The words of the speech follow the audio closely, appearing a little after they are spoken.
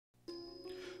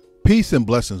Peace and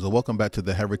blessings, and welcome back to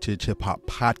the Heritage Hip Hop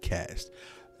Podcast.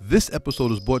 This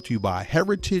episode is brought to you by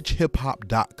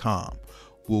heritagehiphop.com,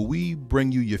 where we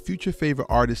bring you your future favorite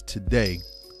artists today,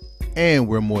 and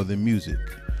we're more than music.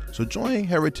 So join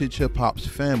Heritage Hip Hop's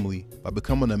family by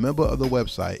becoming a member of the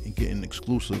website and getting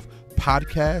exclusive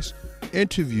podcasts,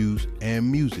 interviews,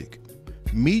 and music.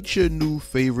 Meet your new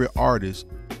favorite artists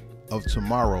of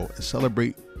tomorrow and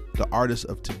celebrate the artists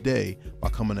of today by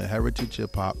coming to Heritage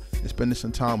Hip Hop and spending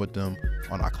some time with them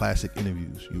on our classic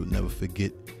interviews. You will never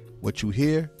forget what you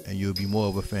hear, and you'll be more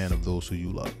of a fan of those who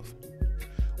you love.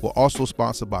 We're also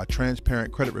sponsored by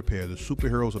Transparent Credit Repair, the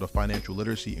superheroes of the financial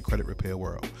literacy and credit repair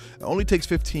world. It only takes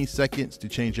 15 seconds to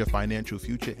change your financial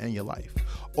future and your life.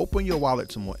 Open your wallet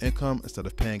to more income instead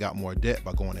of paying out more debt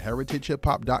by going to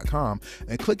heritagehiphop.com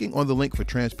and clicking on the link for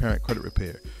Transparent Credit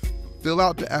Repair. Fill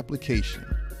out the application.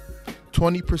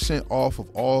 20% off of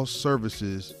all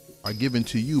services are given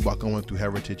to you by going through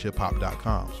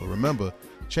heritagehiphop.com. So remember,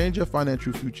 change your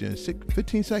financial future in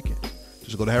 15 seconds.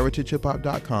 Just go to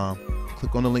heritagehiphop.com,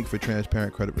 click on the link for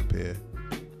Transparent Credit Repair,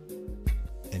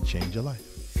 and change your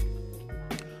life.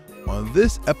 On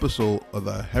this episode of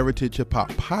the Heritage Hip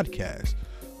Hop Podcast,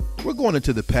 we're going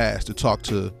into the past to talk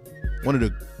to one of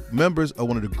the members of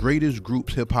one of the greatest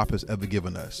groups hip hop has ever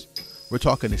given us. We're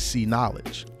talking to Cee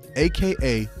Knowledge,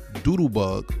 aka Doodle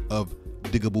Bug of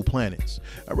Digable Planets.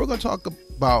 And we're going to talk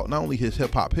about not only his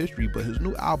hip hop history, but his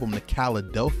new album, The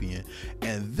Calidelphian.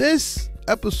 And this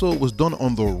episode was done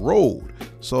on the road.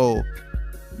 So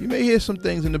you may hear some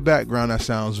things in the background that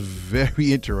sounds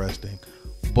very interesting,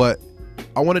 but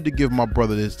I wanted to give my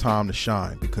brother this time to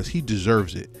shine because he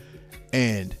deserves it.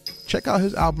 And check out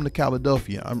his album, The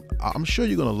Calidelphian. I'm sure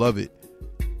you're going to love it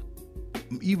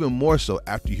even more so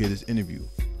after you hear this interview.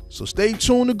 So stay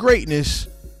tuned to greatness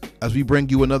as we bring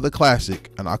you another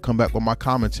classic, and I'll come back with my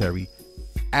commentary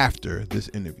after this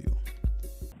interview.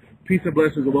 Peace and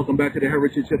blessings, and welcome back to the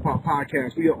Heritage Hip Hop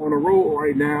Podcast. We are on a roll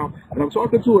right now, and I'm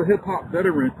talking to a hip hop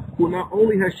veteran who not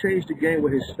only has changed the game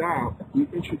with his style, he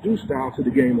introduced style to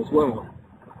the game as well.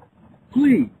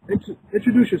 Please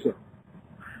introduce yourself.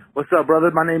 What's up, brother?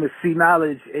 My name is Cee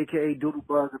Knowledge, aka Doodle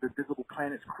Bug of the Digable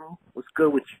Planets crew. What's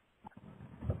good with you?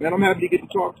 Man, I'm happy to get to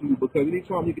talk to you because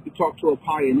anytime you get to talk to a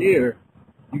pioneer,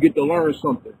 you get to learn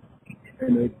something.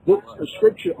 And the books of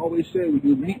scripture always say when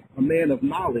you meet a man of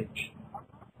knowledge,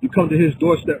 you come to his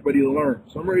doorstep ready to learn.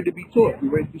 So I'm ready to be taught. You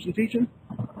ready to do some teaching?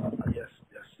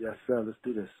 Yes, sir. Let's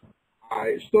do this. All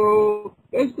right, so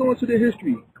let's go into the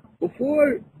history.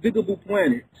 Before Digable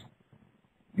Planets,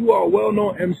 you are a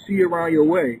well-known MC around your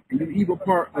way, and you're even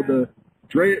part of the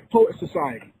Dread Poet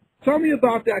Society. Tell me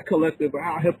about that collective and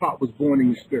how hip-hop was born in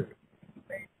your spirit.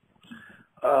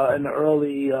 In the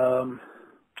early,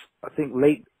 I think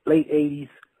late 80s,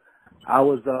 I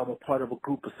was a part of a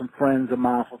group of some friends of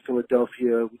mine from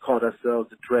Philadelphia. We called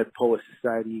ourselves the Dread Poet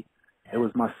Society. It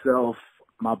was myself,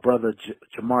 my brother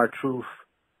Jamar Truth,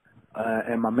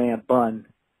 and my man Bun.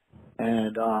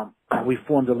 And we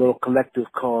formed a little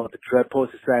collective called the Dread Poet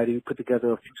Society. We put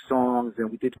together a few songs, and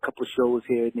we did a couple of shows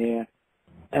here and there.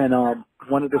 And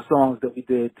one of the songs that we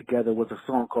did together was a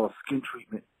song called Skin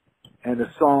Treatment. And the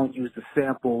song used a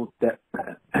sample that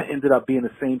ended up being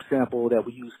the same sample that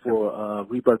we used for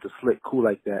Rebirth of Slick, Cool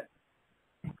Like That.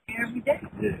 Yeah.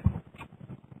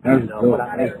 When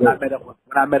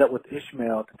I met up with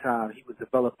Ishmael at the time, he was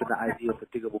developing the idea for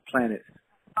Digable Planets.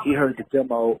 He heard the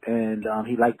demo and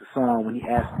he liked the song. When he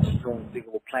asked me to join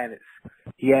Digable Planets,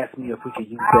 he asked me if we could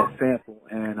use that sample.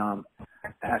 And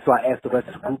so I asked the rest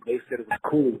of the group. They said it was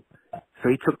cool. So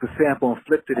he took the sample and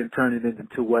flipped it and turned it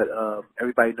into what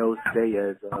everybody knows today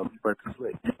as Rebirth of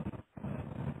Slick.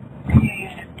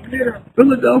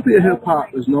 Philadelphia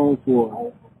hip-hop is known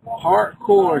for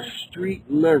hardcore street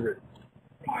lyrics.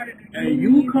 And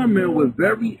you come in with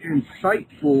very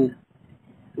insightful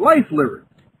life lyrics.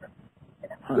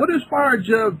 What inspired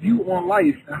your view on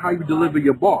life and how you deliver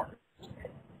your bars?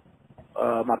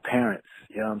 My parents,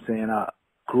 you know what I'm saying? I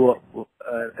grew up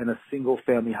in a single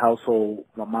family household.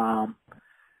 My mom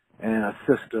and a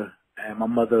sister, and my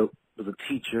mother was a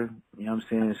teacher, you know what I'm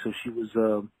saying? So she was,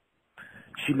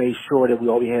 she made sure that we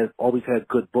always had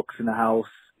good books in the house,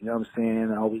 you know what I'm saying?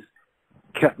 And always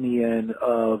kept me in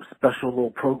special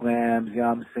little programs, you know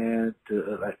what I'm saying?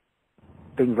 To like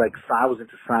things like I was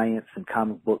into science and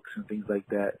comic books and things like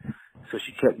that. So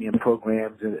she kept me in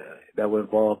programs that were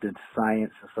involved in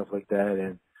science and stuff like that,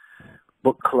 and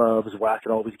book clubs where I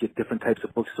could always get different types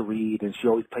of books to read. And she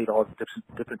always played all the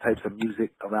different types of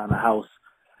music around the house,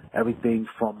 everything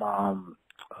from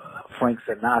Frank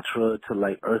Sinatra to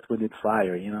like Earth, Wind and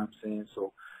Fire, you know what I'm saying?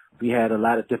 So we had a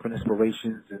lot of different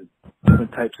inspirations and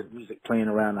different types of music playing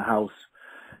around the house.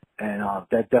 And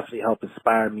that definitely helped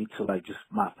inspire me to like just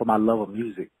for my love of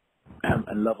music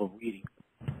and love of reading.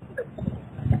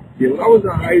 Yeah, when I was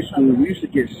in high school, we used to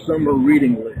get summer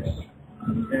reading lists.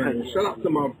 And shout out to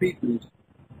my people.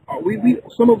 We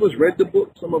some of us read the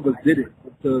book, some of us didn't.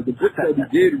 But the books that we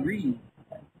did read,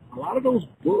 a lot of those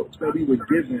books that we were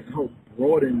given helped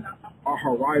broaden our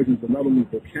horizons of not only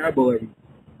vocabulary,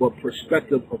 but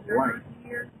perspective of life.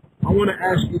 I want to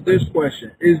ask you this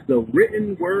question. Is the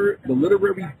written word, the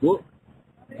literary book,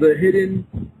 the hidden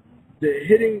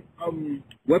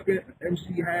weapon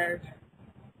MC has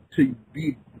to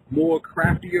be more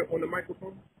craftier on the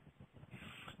microphone?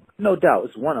 No doubt,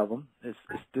 it's one of them. It's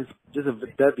just a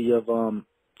bevy of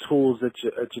tools at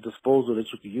your disposal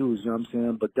that you can use. You know what I'm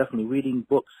saying? But definitely reading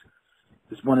books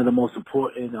is one of the most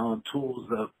important tools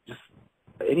of just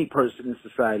any person in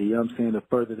society. You know what I'm saying? To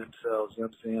further themselves. You know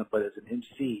what I'm saying? But as an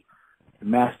MC, the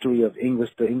mastery of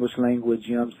English, the English language.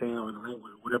 You know what I'm saying? Or the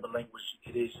language, whatever language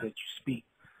it is that you speak.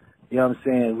 You know what I'm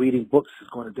saying? Reading books is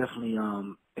going to definitely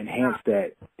enhance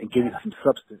that and give you some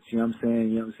substance. You know what I'm saying?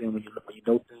 You know what I'm saying? When you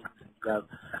know things, and you have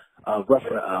a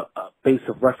base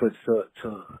of reference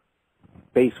to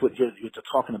base what you're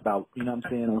talking about. You know what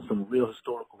I'm saying? On some real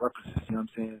historical references. You know what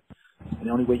I'm saying? And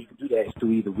the only way you can do that is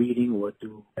through either reading or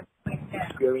through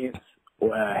experience,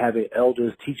 or having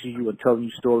elders teaching you and telling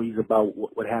you stories about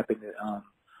what happened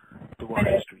through our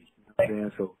history. You know what I'm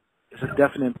saying? So it's a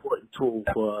definitely important tool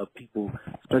for people,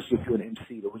 especially if you're an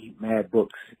MC, to read mad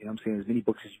books. You know what I'm saying? As many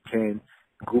books as you can.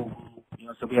 Google. You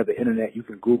know, so we have the internet. You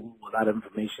can Google a lot of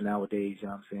information nowadays. You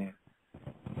know what I'm saying?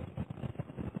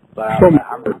 But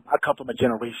I come from a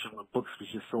generation where books was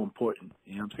just so important.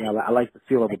 You know what I'm saying? I like the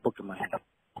feel of a book in my hand.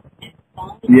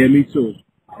 Yeah, me too.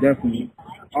 Definitely.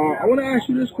 I want to ask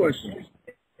you this question.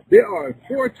 There are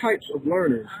 4 types of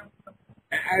learners.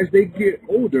 As they get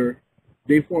older,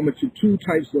 they form into 2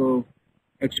 types of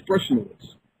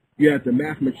expressionalists. You have the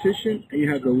mathematician and you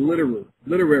have the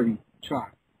literary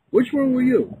child. Which one were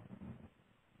you?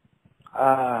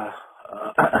 I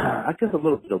guess a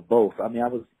little bit of both. I mean, I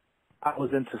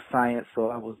was into science, so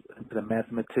I was into the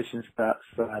mathematician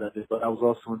side of it, but I was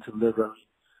also into literary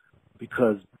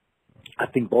because I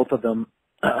think both of them,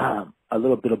 a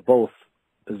little bit of both,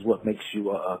 is what makes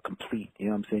you complete. You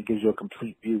know what I'm saying? It gives you a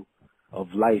complete view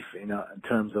of life, you know, in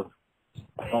terms of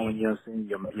growing, you know what I'm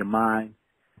saying, your mind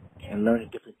and learning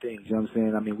different things. You know what I'm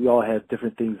saying? I mean, we all have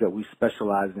different things that we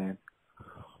specialize in,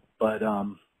 but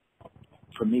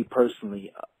for me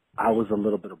personally, I was a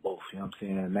little bit of both. You know what I'm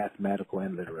saying? Mathematical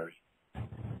and literary.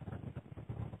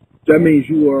 That means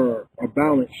you are a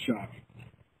balanced child.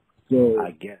 So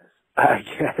I guess.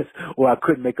 Well, I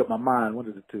couldn't make up my mind. One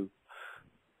of the two.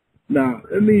 Nah,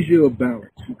 it means you're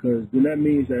balanced, because then that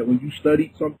means that when you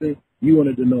studied something, you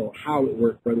wanted to know how it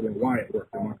worked rather than why it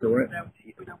worked. Am I correct?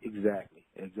 Exactly.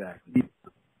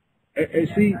 And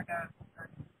see,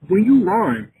 when you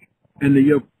rhyme and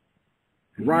your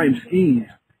rhyme schemes,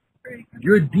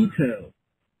 you're detailed.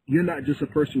 You're not just a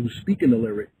person who's speaking the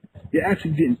lyric. You're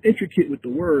actually getting intricate with the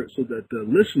words so that the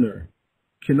listener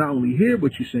can not only hear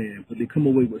what you're saying, but they come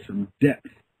away with some depth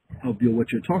of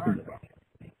what you're talking about.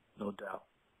 No doubt.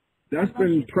 That's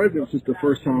been present since the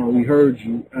first time we heard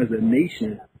you as a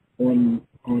nation on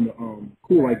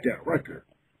Cool Like That record.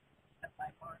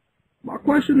 My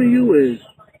question to you is,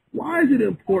 why is it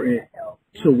important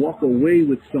to walk away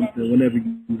with something whenever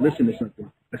you listen to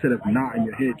something instead of nodding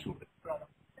your head to it?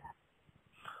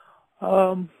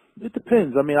 It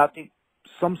depends. I mean, I think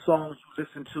some songs you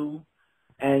listen to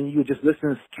and you just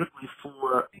listen strictly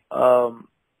for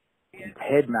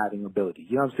head nodding ability.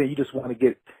 You know what I'm saying? You just want to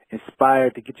get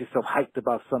inspired, to get yourself hyped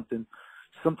about something.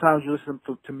 Sometimes you listen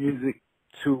to music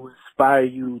to inspire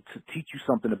you, to teach you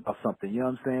something about something. You know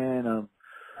what I'm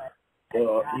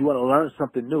saying? You want to learn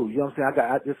something new. You know what I'm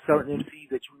saying? There's certain MCs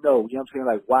that you know what I'm saying?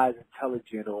 Like Wise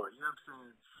Intelligent, or, you know what I'm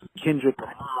saying, Kendrick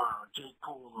Lamar, J.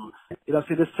 Cole, or, you know what I'm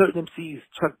saying? There's certain MCs,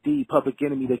 Chuck D, Public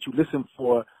Enemy, that you listen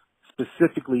for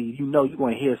specifically. You know you're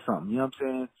going to hear something. You know what I'm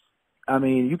saying? I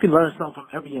mean, you can learn something from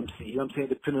every MC, you know what I'm saying,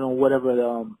 depending on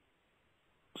whatever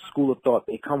school of thought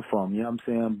they come from, you know what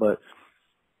I'm saying? But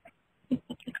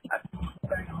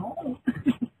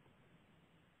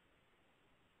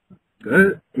Go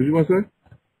ahead. What you want to say?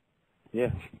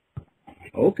 yeah.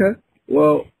 Okay.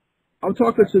 Well, I'm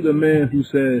talking to the man who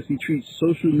says he treats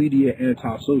social media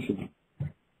anti-socially.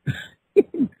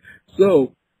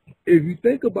 So, if you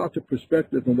think about the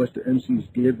perspective in which the MC is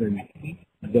giving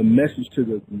the message to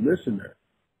the listener,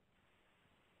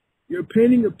 you're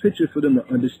painting a picture for them to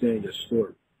understand your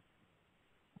story.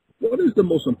 What is the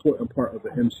most important part of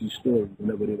the MC story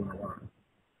whenever they want to rhyme?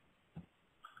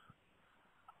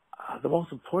 The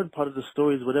most important part of the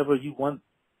story is whatever you want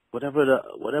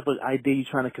whatever idea you're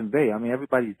trying to convey. I mean,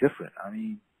 everybody's different. I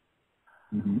mean,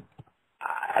 Mm-hmm.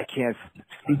 I can't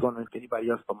speak on anybody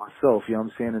else but myself. You know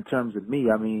what I'm saying? In terms of me,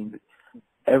 I mean,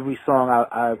 every song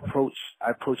I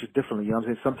approach it differently. You know what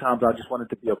I'm saying? Sometimes I just want it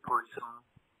to be a party song.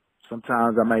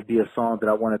 Sometimes I might be a song that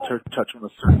I want to touch on a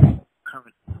certain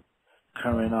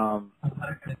current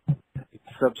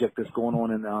subject that's going on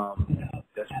in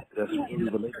that's really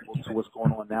relatable to what's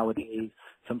going on nowadays.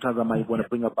 Sometimes I might want to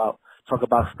talk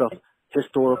about stuff,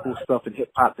 historical stuff in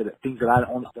hip hop, things that I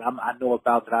know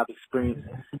about, that I've experienced,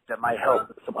 that might help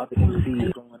some other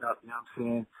MCs growing up. You know what I'm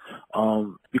saying?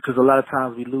 Because a lot of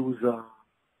times we lose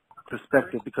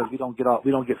perspective because we don't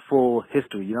get full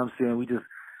history. You know what I'm saying? We just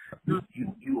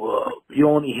you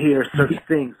only hear certain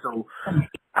things. So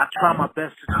I try my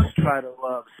best to just try to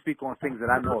speak on things that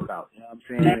I know about. You know what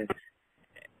I'm saying?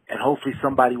 And hopefully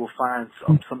somebody will find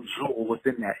some jewel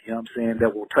within that. You know what I'm saying?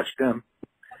 That will touch them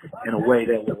in a way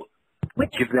that will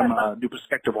give them a new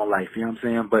perspective on life. You know what I'm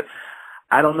saying? But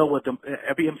I don't know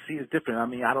every MC is different. I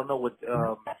mean, I don't know what,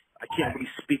 I can't really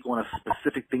speak on a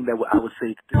specific thing that I would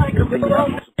say this is the thing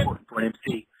that's most important for an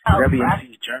MC. Every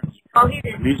MC's journey,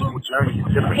 musical journey is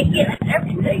different.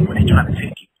 Where they're trying to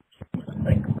take you.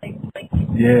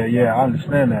 Yeah, I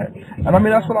understand that. And I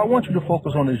mean, that's what I want you to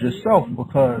focus on is yourself,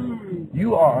 because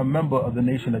you are a member of the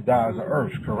Nation of Gods of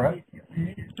Earth, correct?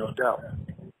 No doubt.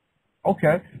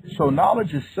 Okay, so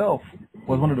knowledge itself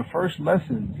was one of the first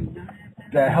lessons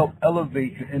that helped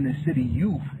elevate the inner city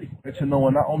youth into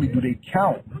knowing not only do they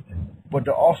count, but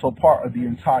they're also part of the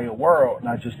entire world,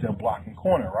 not just their block and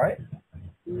corner, right?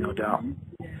 No doubt.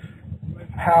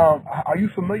 How are you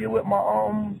familiar with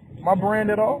my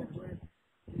brand at all?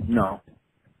 No.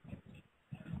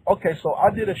 Okay, so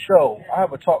I did a show. I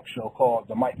have a talk show called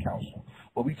The Mic Council,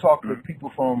 where we talk to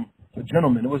people from the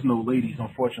gentlemen. There was no ladies,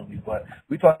 unfortunately, but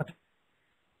we talked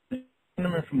to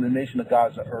gentlemen from the Nation of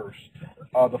Gods of Earth,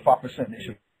 the 5%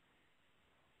 Nation,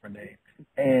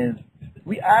 and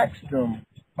we asked them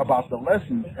about the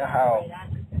lessons and how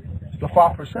the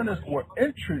 5%ers were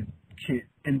intricate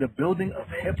in the building of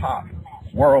hip hop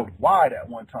worldwide at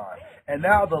one time, and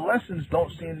now the lessons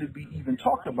don't seem to be even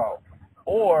talked about,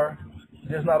 or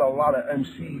there's not a lot of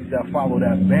MCs that follow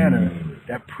that banner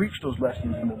that preach those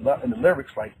lessons in the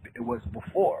lyrics like it was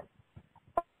before.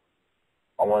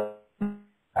 I want to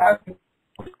ask you,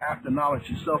 after knowledge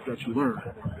yourself that you learned,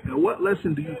 and what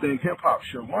lesson do you think hip hop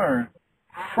should learn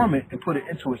from it and put it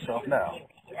into itself now?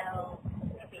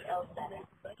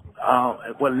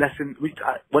 What lesson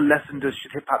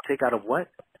should hip hop take out of what?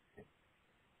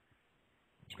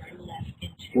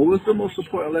 What was the most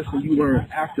important lesson you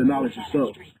learned after knowledge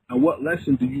yourself? And what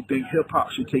lesson do you think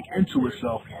hip-hop should take into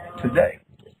itself today?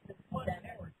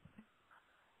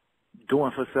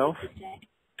 Doing for self.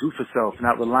 Do for self,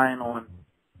 not relying on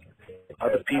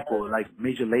other people, like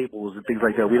major labels and things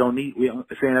like that. We don't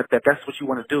saying that that's what you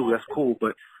want to do, that's cool,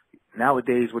 but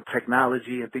nowadays with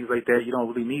technology and things like that, you don't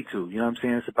really need to. You know what I'm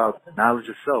saying? It's about knowledge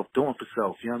of self, doing for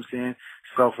self. You know what I'm saying?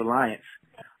 Self-reliance.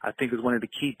 I think is one of the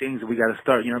key things that we got to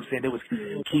start. You know what I'm saying? There was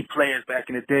key players back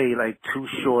in the day, like Too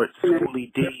Short,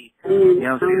 Schoolie D. You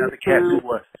know what I'm saying? Other cats who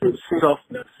were self.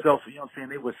 You know what I'm saying?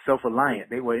 They were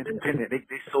self-reliant. They were independent. They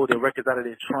sold their records out of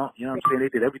their trunk. You know what I'm saying? They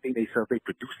did everything themselves. They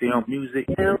produced their own music.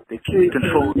 They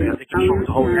controlled music, controlled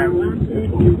the whole narrative.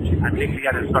 I think we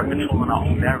got to start controlling our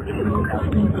own narrative. You know what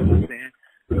I'm saying?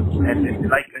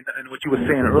 And what you were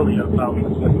saying earlier about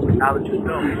knowledge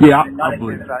yourself. Yeah, I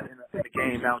believe in the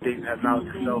game nowadays has knowledge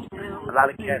yourself. A lot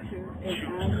of cats choose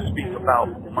to speak about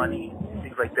money,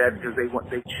 things like that, because they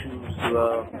choose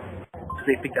to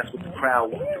they think that's what the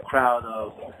crowd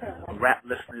of rap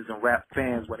listeners and rap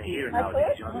fans want to hear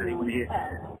nowadays. You know what I'm saying? They want to hear.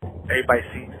 Everybody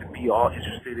seems to be all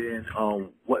interested in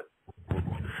what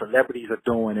celebrities are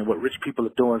doing and what rich people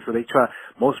are doing. So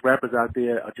most rappers out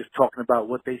there are just talking about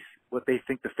what they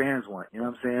think the fans want. You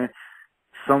know what I'm saying?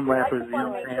 Some rappers, you know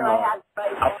what I'm saying, are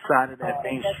outside of that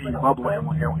mainstream bubble and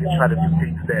try to do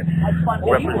things that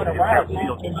represent that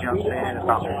field. You know what I'm saying?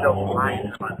 About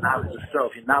self-reliance, about knowledge of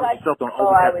self. Your knowledge of self don't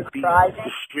always have to be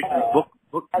strictly book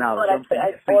knowledge. You know what I'm saying?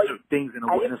 You can say certain things in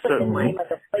a certain way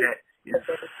that is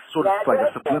sort of like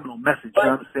a subliminal message. You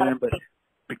know what I'm saying? But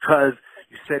because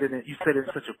you said it in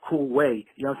such a cool way,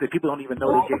 you know what I'm saying? People don't even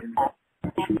know they're getting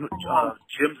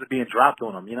gems are being dropped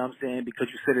on them, you know what I'm saying? Because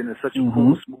you said it in such a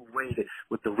cool, smooth way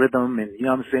with the rhythm, and you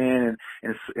know what I'm saying,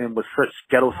 and with such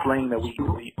ghetto slang that we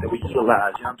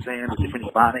utilize, you know what I'm saying, with different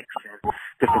ebonics and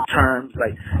different terms,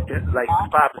 like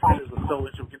 5% was so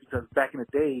interesting because back in the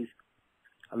days,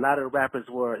 a lot of the rappers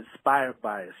were inspired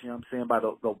by us, you know what I'm saying,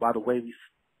 by the way we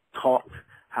talked,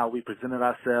 how we presented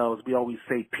ourselves. We always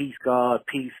say peace, God,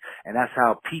 peace, and that's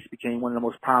how peace became one of the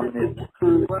most prominent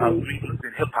greetings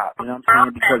in hip hop. You know what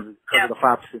I'm saying? Because of the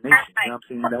 5% Nation. You know what I'm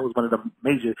saying? That was one of the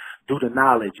major Doodle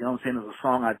Knowledge. You know what I'm saying? There's a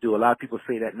song I do. A lot of people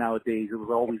say that nowadays. It was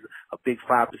always a big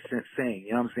 5% saying.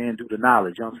 You know what I'm saying? Doodle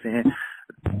Knowledge. You know what I'm saying?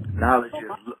 Knowledge is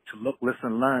to look,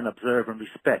 listen, learn, observe, and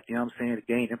respect. You know what I'm saying? To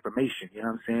gain information. You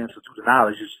know what I'm saying? So to the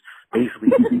knowledge is basically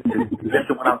to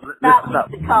listen when I'm listen up.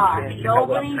 You know what I'm saying? Check out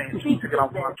what I'm saying. Check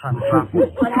out what I'm trying to drop.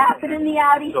 What happened in the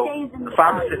Audi stays in the the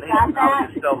 5% Nation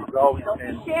that. itself has always Don't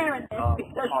been be sharing this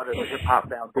part of the hip hop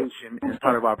foundation and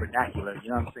part of our vernacular. You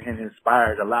know what I'm saying? It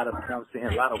inspired a lot of, you know what I'm saying,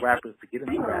 a lot of rappers to get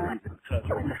into rap music because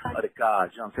of the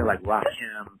gods. You know what I'm saying? Like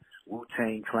Rakim,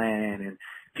 Wu-Tang Clan, and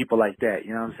people like that.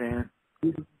 You know what I'm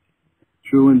saying?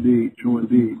 True indeed, true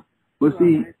indeed. But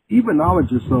see, even knowledge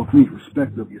yourself needs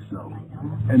respect of yourself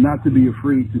and not to be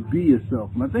afraid to be yourself.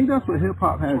 And I think that's what hip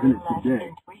hop has in it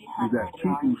today, is that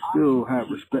people still have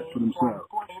respect for themselves.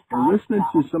 And listening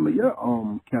to some of your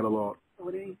catalog,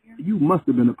 you must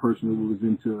have been a person who was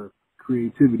into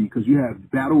creativity because you have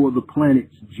Battle of the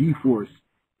Planets, G-Force,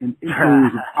 and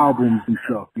intros of albums and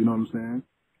stuff. You know what I'm saying?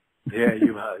 Yeah,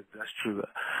 that's true.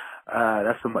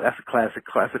 That's a classic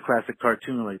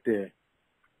cartoon right there.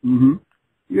 Mm-hmm.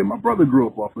 Yeah, my brother grew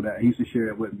up off of that. He used to share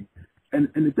it with me. And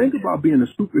the thing about being a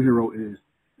superhero is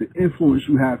the influence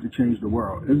you have to change the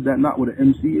world. Is that not what an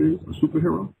MC is, a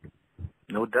superhero?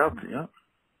 No doubt, yeah.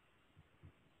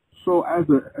 So as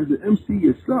an MC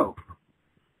yourself,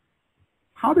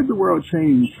 how did the world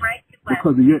change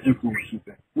because of your influence, you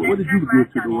think? What did you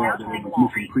give to the world that was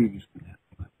missing previously?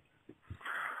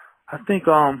 I think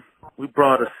we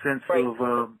brought a sense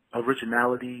of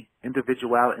originality,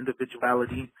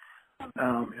 individuality.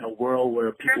 In a world where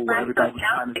everybody was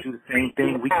trying to do the same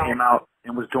thing, we came out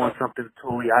and was doing something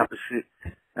totally opposite.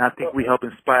 And I think we helped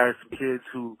inspire some kids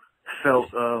who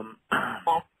felt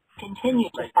like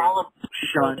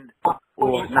shunned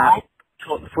or not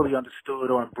fully understood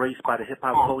or embraced by the hip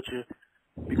hop culture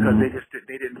because they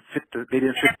didn't fit the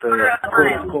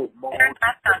quote unquote mold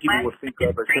that people would think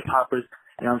of as hip hoppers.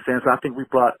 You know what I'm saying? So I think we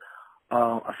brought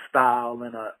a style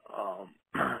and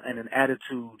and an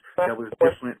attitude that was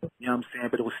different, you know what I'm saying?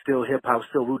 But it was still hip hop,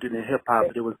 still rooted in hip hop.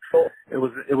 But it was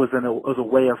a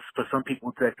way for some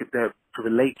people that to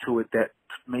relate to it that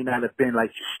may not have been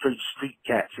like straight street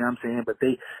cats, you know what I'm saying? But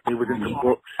they was into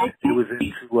books, they was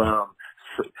into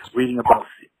reading about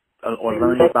or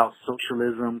learning about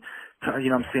socialism, you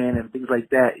know what I'm saying, and things like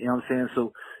that, you know what I'm saying?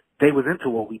 So they was into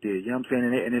what we did, you know what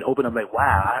I'm saying? And it opened up like,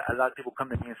 wow, a lot of people come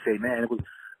to me and say, man, it was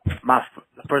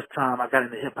the first time I got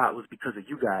into hip hop was because of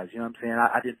you guys. You know what I'm saying?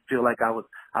 I didn't feel like I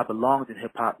belonged in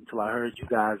hip hop until I heard you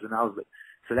guys, and I was like,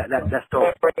 so that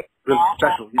felt really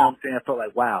special. You know what I'm saying? I felt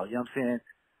like wow. You know what I'm saying?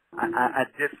 I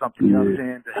did something. You know what I'm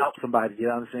saying, to help somebody. You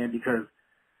know what I'm saying? Because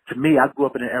to me, I grew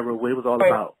up in an era where it was all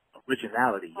about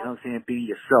originality. You know what I'm saying? Be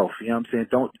yourself. You know what I'm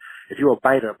saying? If you're a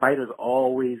biter, biters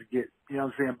always get. You know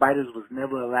what I'm saying? Biters was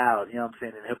never allowed. You know what I'm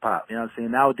saying, in hip hop. You know what I'm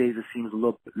saying? Nowadays it seems a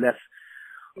little bit less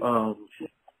of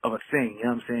a thing, you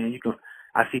know what I'm saying?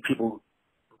 I see people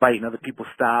biting other people's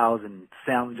styles and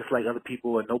sounding just like other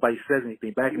people and nobody says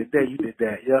anything. Back in the day, you did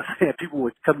that, you know what I'm saying? People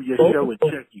would come to your show and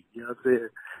check you, you know what I'm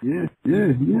saying?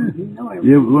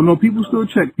 Yeah, well, no, people still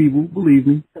check people, believe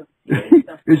me.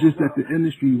 It's just that the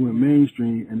industry went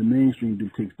mainstream and the mainstream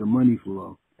dictates the money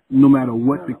flow, no matter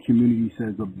what the community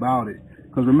says about it.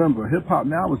 Because remember, hip-hop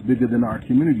now is bigger than our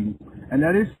community. And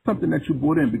that is something that you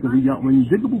brought in because when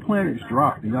Digable Planets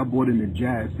dropped and y'all brought in the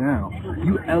jazz sound,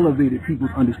 you elevated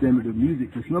people's understanding of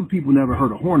music because some people never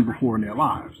heard a horn before in their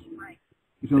lives.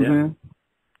 You know what I'm saying?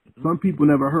 Some people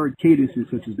never heard cadences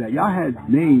such as that. Y'all had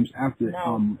names after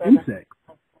insects.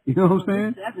 You know what I'm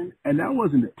saying? And that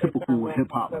wasn't the typical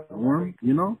hip-hop horn,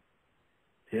 you know?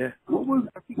 Yeah. What was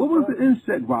the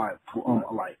insect vibe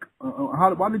like?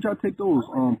 Why did y'all take those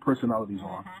personalities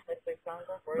on?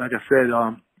 Like I said,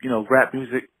 you know, rap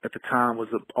music at the time was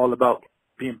all about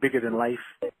being bigger than life.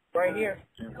 Right here.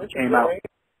 We came out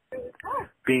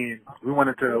we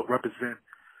wanted to represent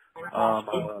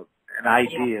an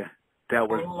idea that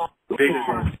was bigger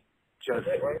than just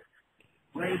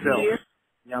self. You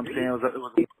know what I'm saying? It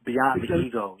was beyond the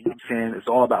ego. You know what I'm saying? It's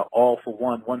all about all for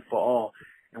one, one for all.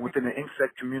 And within the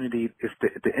insect community, it's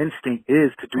the instinct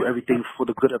is to do everything for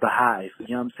the good of the hive. You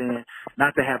know what I'm saying?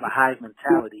 Not to have a hive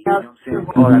mentality. You know what I'm saying?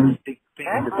 All that think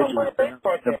individually. You know what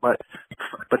I'm saying? But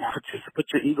to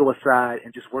put your ego aside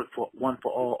and just work for one for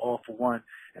all for one.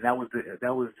 And that was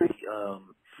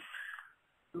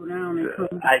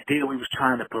the idea we was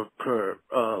trying to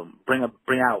bring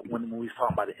out when we was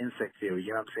talking about the insect theory,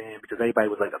 you know what I'm saying? Because everybody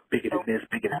was like a bigger than this,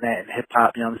 bigger than that in hip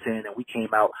hop, you know what I'm saying? And we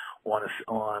came out on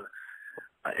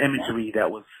imagery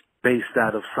that was based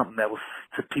out of something that was,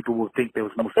 to people would think there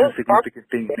was the most insignificant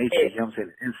thing in nature, you know what I'm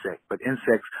saying? An insect. But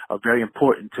insects are very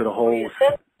important to the whole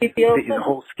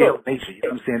scale of nature, you know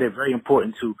what I'm saying? They're very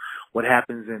important to what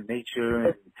happens in nature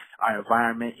and our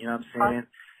environment, you know what I'm saying?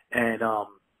 And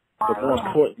but more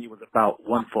importantly, it was about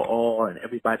one for all, and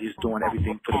everybody's doing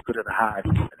everything for the good of the hive,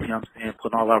 you know what I'm saying?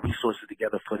 Putting all our resources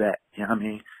together for that, you know what I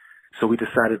mean? So we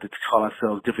decided to call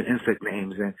ourselves different insect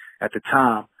names, and at the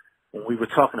time, when we were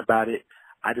talking about it,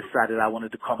 I decided I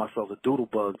wanted to call myself a Doodle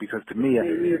Bug because to me, a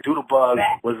Doodle Bug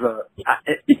was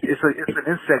it's an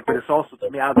insect, but it's also, to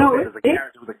me, I look at it as a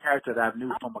character. It was a character that I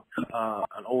knew from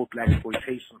an old black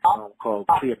exploitation film called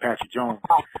Cleopatra Jones.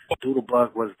 Doodle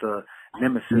Bug was the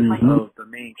nemesis of the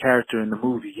main character in the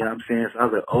movie. You know what I'm saying? So I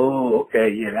was like, oh, okay,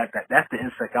 yeah, that's the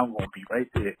insect I'm gonna be right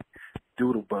there,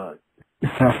 Doodle Bug.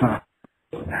 That's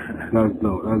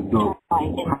dope. That's dope.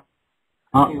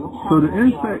 So the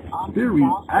insect theory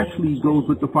actually goes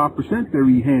with the 5%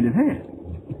 theory hand in hand.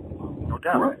 No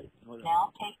doubt. Correct.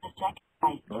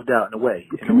 No doubt, in a way.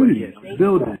 The community,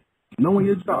 building, knowing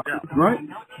your job, right?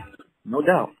 No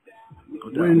doubt. No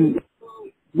doubt.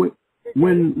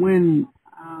 When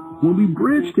we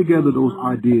bridge together those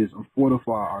ideas and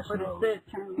fortify ourselves,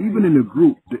 even in a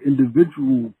group, the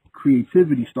individual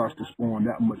creativity starts to spawn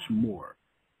that much more.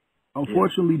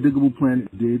 Unfortunately, Digable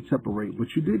Planets did separate,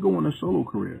 but you did go on a solo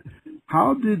career.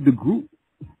 How did the group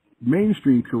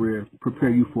mainstream career prepare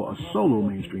you for a solo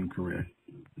mainstream career?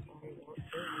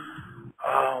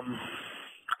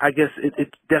 I guess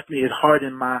it definitely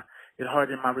hardened my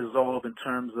resolve in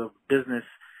terms of business,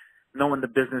 knowing the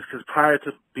business. Because prior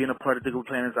to being a part of Digable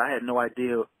Planets, I had no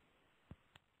idea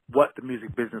what the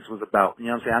music business was about. You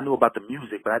know what I'm saying? I knew about the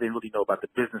music, but I didn't really know about the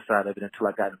business side of it until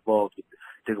I got involved with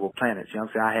Digable Planets. You know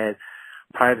what I'm saying?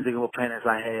 Prior to Digable Planets,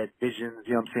 I had visions,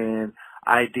 you know what I'm saying,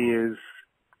 ideas,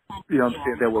 you know what I'm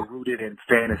saying, that were rooted in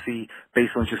fantasy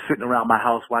based on just sitting around my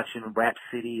house watching Rap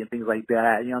City and things like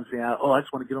that. You know what I'm saying? I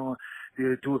just want to get on,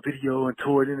 do a video and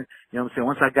tour it in it. You know what I'm saying?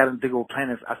 Once I got into Digable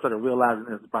Planets, I started realizing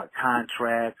it was about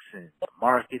contracts and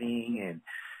marketing and,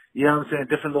 you know what I'm saying,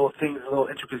 different little things, little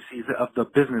intricacies of the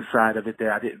business side of it that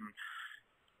I didn't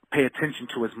pay attention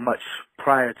to as much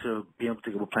prior to being with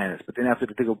Digable Planets. But then after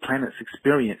the Digable Planets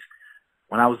experience,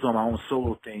 when I was doing my own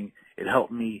solo thing, it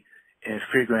helped me in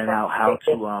figuring out how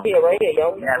to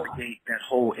navigate that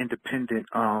whole independent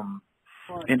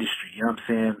industry. You know what I'm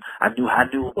saying? I knew I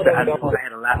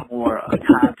had a lot more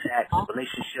contacts and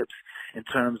relationships in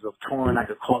terms of touring. I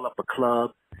could call up a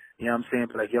club. You know what I'm saying?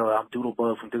 Be like, yo, I'm Doodle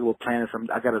Bug from Digable Planets.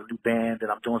 I got a new band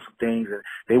and I'm doing some things. And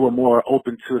they were more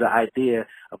open to the idea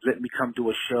of letting me come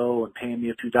do a show and paying me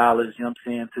a few dollars, you know what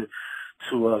I'm saying,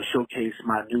 to showcase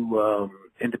my new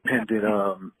independent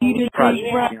project. You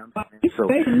know what I'm saying? So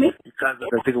because of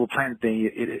the Digable Planet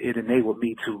thing, it enabled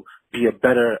me to be a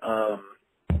better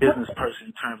business person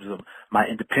in terms of my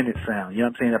independent sound. You know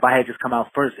what I'm saying? If I had just come out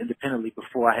first independently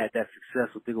before I had that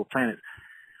success with Digable Planets,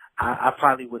 I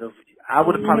probably would have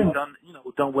probably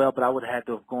done well, but I would have had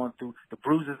to have gone through the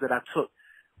bruises that I took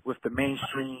with the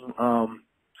mainstream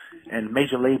and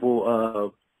major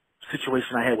label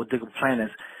situation I had with Digable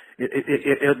Planets.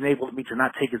 It enabled me to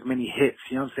not take as many hits,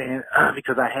 you know what I'm saying?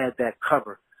 Because I had that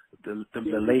cover, the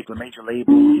major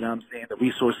label, you know what I'm saying? The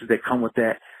resources that come with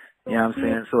that, you know what I'm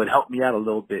saying? So it helped me out a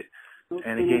little bit,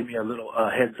 and it gave me a little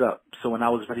heads up. So when I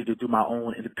was ready to do my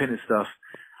own independent stuff,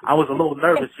 I was a little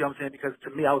nervous, you know what I'm saying? Because to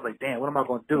me, I was like, damn, what am I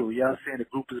going to do? You know what I'm saying? The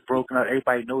group is broken up.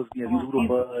 Everybody knows me as Doodle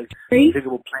Bug,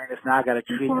 Digable Planets. Now I got to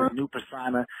create a new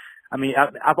persona. I mean,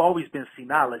 I've always been Cee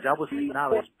Knowledge. I was Cee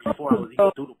Knowledge before I was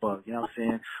even Doodle Bug, you know what I'm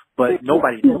saying? But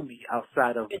nobody knew me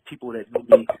outside of people that knew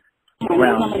me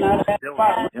around, you know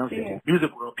what I'm saying? Music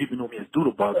world, people knew me as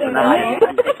Doodle Bug. So now I had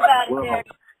to do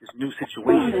this new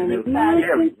situation, and it was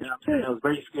scary, you know what I'm saying? It was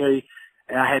very scary.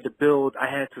 And I had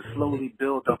to slowly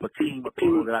build up a team of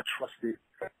people that I trusted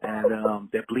and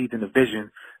that believed in the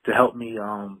vision to help me, you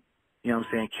know what I'm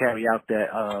saying, carry out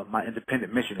that my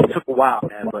independent mission. It took a while,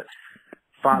 man, but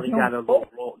finally got a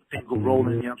little thing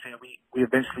rolling, you know what I'm saying? We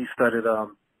eventually started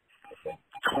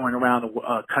touring around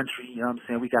the country, you know what I'm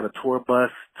saying? We got a tour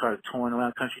bus, started touring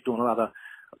around the country, doing a lot of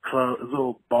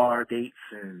little bar dates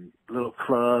and little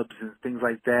clubs and things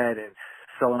like that, and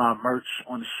selling our merch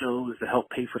on the shows to help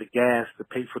pay for the gas, to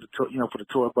pay for the for the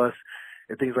tour bus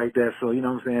and things like that. So, you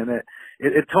know what I'm saying, that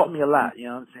it taught me a lot, you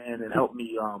know what I'm saying? It helped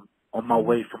me on my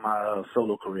way for my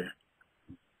solo career.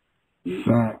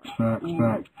 Facts.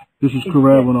 This is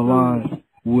Karev on the line.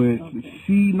 with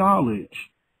Cee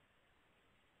Knowledge.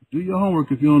 Do your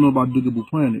homework if you don't know about Digable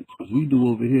Planets, because we do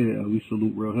over here, and we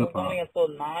salute real hip hop.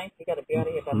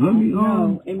 Let me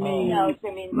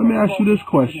ask you this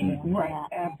question.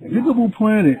 Digable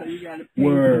Planets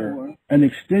were an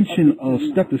extension of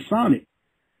Stetsasonic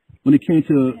when it came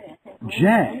to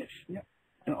jazz,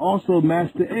 and also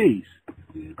Master Ace,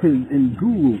 and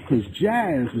Guru, because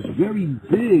jazz is very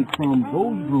big from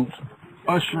those groups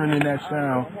ushering in that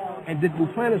sound, and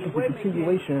Digable Planets is a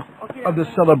continuation of the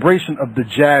celebration of the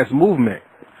jazz movement.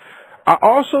 I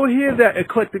also hear that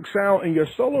eclectic sound in your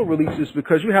solo releases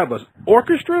because you have an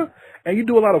orchestra and you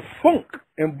do a lot of funk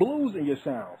and blues in your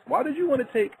sounds. Why did you want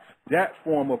to take that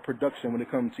form of production when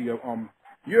it comes to your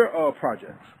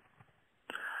projects?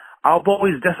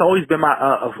 That's always been my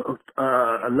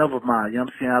a love of mine. You know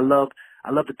what I'm saying?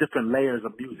 I love the different layers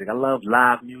of music. I love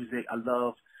live music. I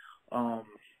love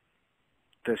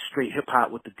the straight hip hop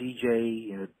with the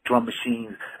DJ and the drum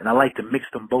machines, and I like to mix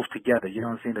them both together. You know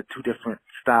what I'm saying? The two different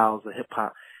styles of hip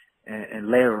hop and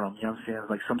layer them. You know what I'm saying?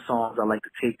 Like some songs I like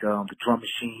to take the drum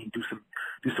machine, do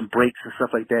some breaks and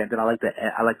stuff like that. And then I like to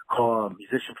call a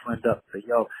musician friend up, say,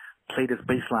 yo, play this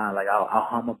bass line. Like I'll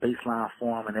hum a bass line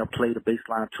for them, and they'll play the bass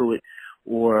line to it,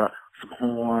 or some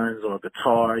horns or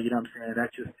guitar. You know what I'm saying?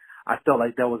 I felt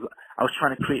like I was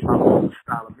trying to create my own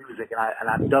style of music, and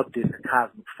I dubbed it the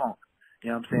Cosmic Funk. You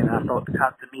know what I'm saying? I thought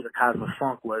to me the Cosmic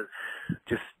Funk was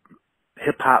just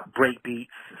hip hop break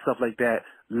beats, stuff like that,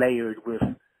 layered with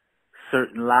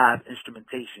certain live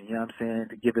instrumentation. You know what I'm saying?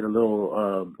 To give it a little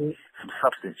some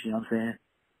substance. You know what I'm saying?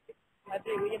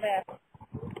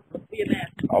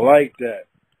 I like that.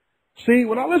 See,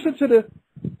 when I listen to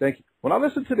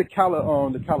the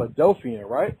Calidelphian,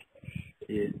 right?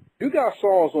 Yeah. You got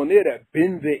songs on there that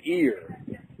bend the ear.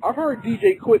 I've heard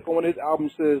DJ Quick on his album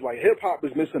says, like, hip-hop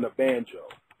is missing a banjo.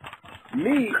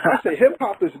 I say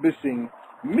hip-hop is missing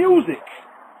music,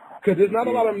 because there's not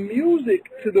a lot of music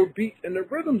to the beats and the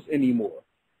rhythms anymore.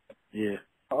 Yeah.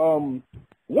 You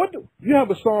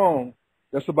have a song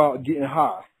that's about getting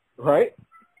high, right?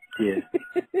 Yeah.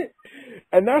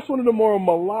 And that's one of the more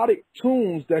melodic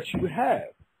tunes that you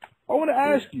have. I want to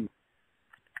ask you,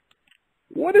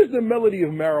 what is the melody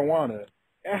of marijuana,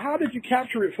 and how did you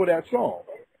capture it for that song?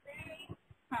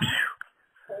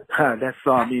 That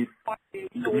song,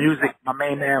 the music, my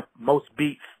main man, Most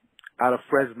Beats out of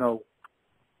Fresno,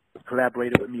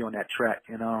 collaborated with me on that track.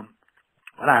 And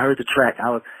when I heard the track,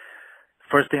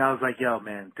 first thing I was like, yo,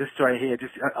 man, this right here,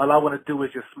 all I want to do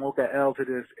is just smoke an L to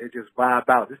this and just vibe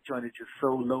out. This joint is just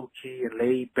so low key and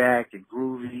laid back and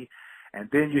groovy. And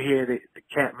then you hear the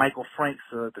cat Michael Franks,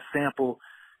 the sample.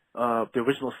 The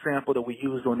original sample that we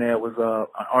used on there was a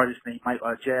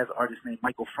jazz artist named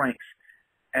Michael Franks,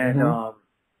 and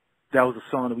that was a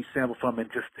song that we sampled from, and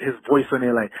just his voice on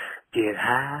there, like "Get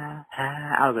high,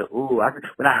 high." I was like, "Ooh!"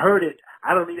 When I heard it,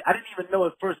 I didn't even know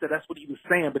at first that that's what he was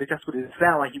saying, but that's what it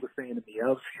sounded like he was saying to me. I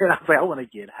was like, "I want to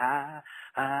get high,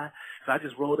 high." So I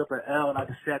just rolled up an L and I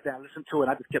just sat down, listened to it.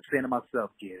 I just kept saying to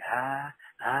myself, "Get high,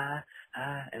 high,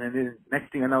 high," and then next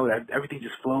thing I know, everything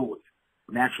just flowed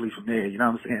naturally from there. You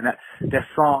know what I'm saying? That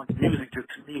song, music, just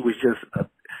to me was just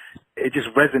it just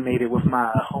resonated with my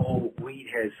whole weed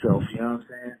head self. You know what I'm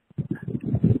saying?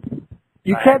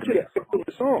 You captured an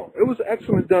excellent song. It was an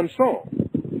excellent done song.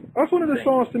 That's one of the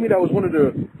songs to me that was one of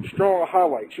the strong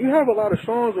highlights. You have a lot of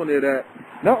songs on there that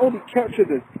not only capture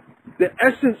the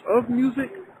essence of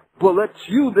music, but lets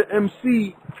you, the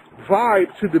MC,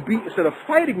 vibe to the beat instead of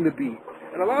fighting the beat.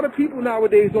 And a lot of people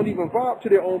nowadays don't even vibe to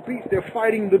their own beats. They're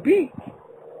fighting the beat.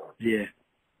 Yeah.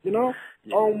 You know?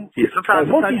 Yeah. Sometimes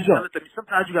you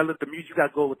gotta let the music. You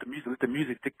gotta go with the music. Let the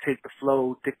music dictate the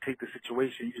flow, dictate the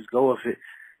situation. You just go with it.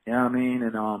 You know what I mean?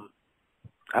 And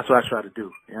that's what I try to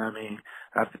do. You know what I mean?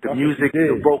 The music,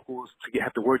 the vocals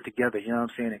have to work together. You know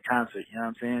what I'm saying? In concert. You know what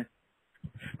I'm saying?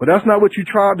 But that's not what you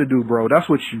tried to do, bro. That's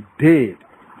what you did.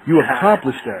 You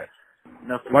accomplished that.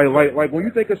 Like when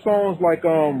you think of songs like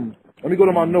let me go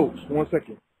to my notes. 1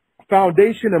 second.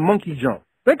 Foundation and Monkey Jump.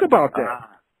 Think about that.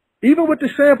 Even with the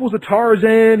samples of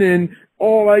Tarzan and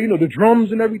all that, the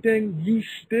drums and everything, you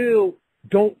still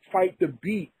don't fight the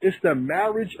beat. It's the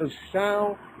marriage of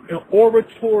sound and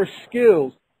oratory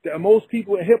skills that most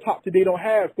people in hip-hop today don't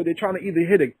have, because they're trying to either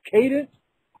hit a cadence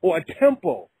or a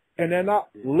tempo, and they're not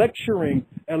lecturing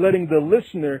and letting the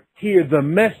listener hear the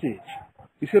message.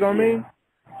 You see what I mean?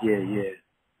 Yeah.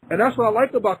 And that's what I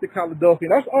liked about the Calidelphian.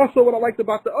 That's also what I liked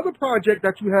about the other project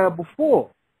that you had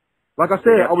before. Like I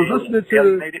said, I was listening to...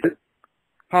 Alienated?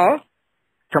 Huh?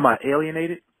 Talking about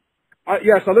Alienated?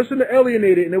 Yes, I listened to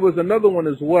Alienated, and there was another one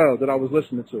as well that I was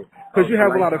listening to. Because you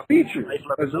have a lot of features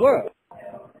as well.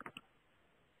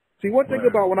 See, one thing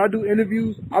about when I do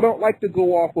interviews, I don't like to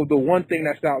go off of the one thing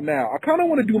that's out now. I kind of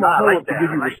want to do my I homework like that. to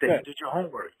give you I like respect. that. You did your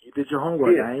homework. You did your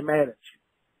homework. Yeah. I ain't mad at you.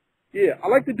 Yeah, I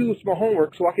like to do my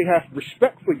homework so I can have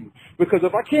respect for you. Because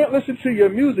if I can't listen to your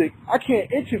music, I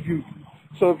can't interview you.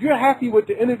 So if you're happy with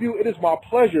the interview, it is my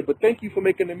pleasure. But thank you for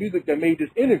making the music that made this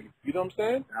interview. You know what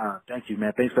I'm saying? Thank you,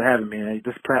 man. Thanks for having me. Man.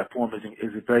 This platform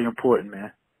is very important,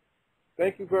 man.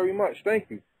 Thank you very much. Thank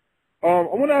you. I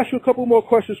want to ask you a couple more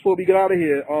questions before we get out of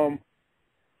here. I'm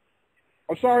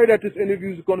sorry that this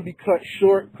interview is going to be cut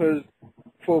short because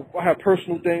I have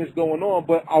personal things going on,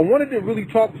 but I wanted to really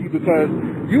talk to you because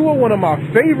you were one of my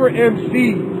favorite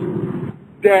MCs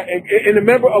that, and a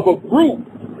member of a group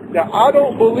that I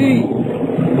don't believe.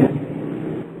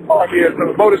 Oh, yeah,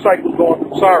 the motorcycle's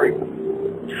going. Sorry.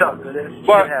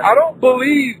 But I don't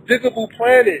believe Digable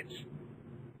Planets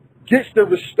gets the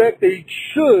respect they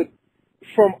should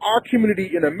from our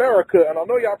community in America, and I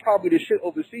know y'all probably the shit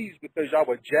overseas because y'all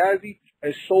were jazzy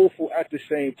and soulful at the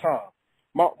same time.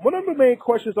 One of the main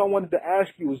questions I wanted to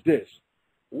ask you is this.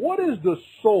 What is the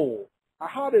soul?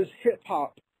 How does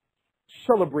hip-hop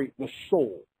celebrate the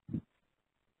soul?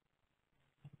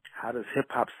 How does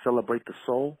hip-hop celebrate the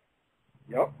soul?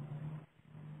 Yep.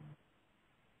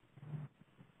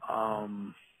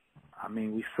 I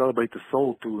mean, we celebrate the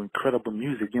soul through incredible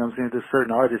music. You know what I'm saying? There's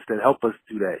certain artists that help us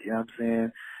do that. You know what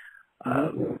I'm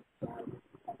saying?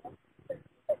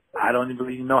 I don't even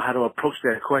really know how to approach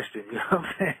that question. You know what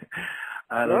I'm saying?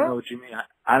 I don't know what you mean.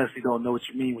 I honestly don't know what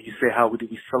you mean when you say how do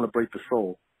we celebrate the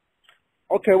soul.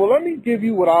 Okay, well, let me give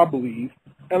you what I believe,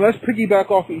 and let's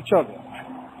piggyback off of each other.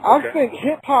 I think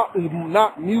hip-hop is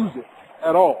not music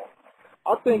at all.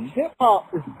 I think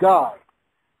hip-hop is God,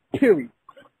 period.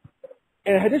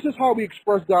 And this is how we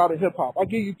express God in hip-hop. I'll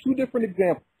give you two different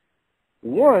examples.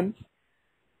 One,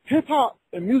 hip-hop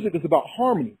and music is about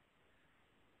harmony.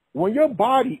 When your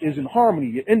body is in harmony,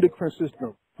 your endocrine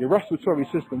system, your respiratory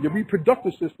system, your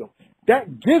reproductive system,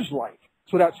 that gives life.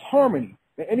 So that's harmony.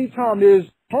 And anytime there's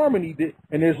harmony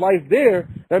and there's life there,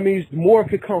 that means more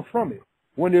could come from it.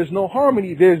 When there's no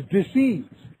harmony, there's disease,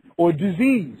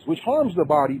 which harms the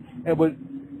body and but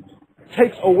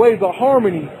takes away the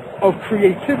harmony of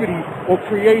creativity or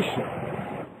creation.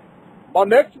 My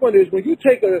next one is when you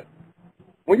take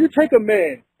a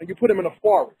man and you put him in a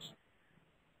forest,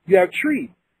 you have trees.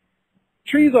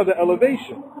 Trees are the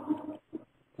elevation,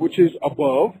 which is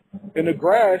above, and the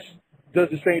grass does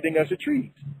the same thing as the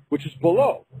trees, which is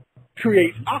below,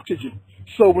 creates oxygen.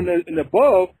 So when the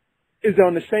above is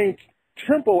on the same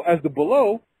tempo as the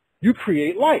below, you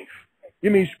create life.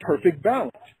 It means perfect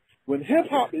balance. When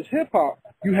hip-hop is hip-hop,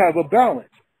 you have a balance.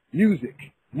 Music,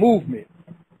 movement,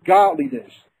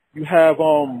 godliness. You have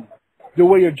the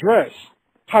way you dress,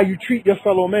 how you treat your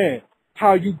fellow man,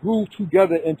 how you groove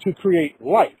together and to create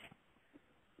life.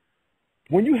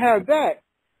 When you have that,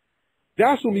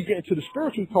 that's when we get into the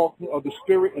spiritual talk of the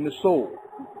spirit and the soul.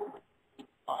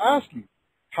 I ask you,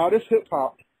 how does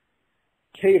hip-hop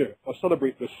cater or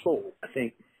celebrate the soul? I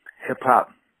think hip-hop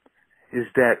is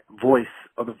that voice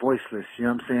of the voiceless. You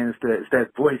know what I'm saying? It's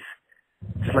that voice,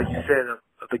 just like you said,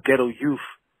 of the ghetto youth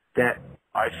that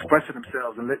are expressing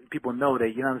themselves and letting people know that,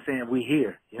 you know what I'm saying, we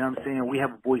here. You know what I'm saying? We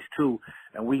have a voice too,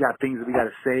 and we got things that we got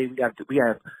to say. We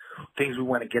have things we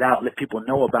want to get out, let people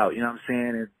know about. You know what I'm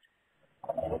saying?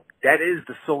 And that is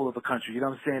the soul of the country. You know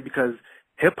what I'm saying? Because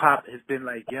hip hop has been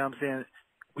like, you know what I'm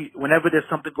saying? Whenever there's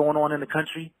something going on in the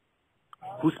country,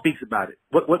 who speaks about it?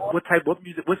 What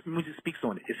music speaks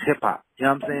on it? It's hip hop. You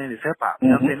know what I'm saying? It's hip hop. You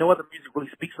know what I'm saying? No other music really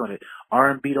speaks on it.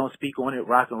 R&B don't speak on it.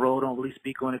 Rock and roll don't really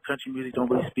speak on it. Country music don't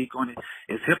really speak on it.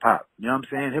 It's hip hop. You know what I'm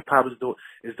saying? Hip hop is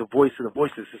the voice of the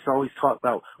voiceless. It's always talked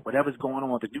about whatever's going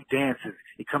on, the new dances.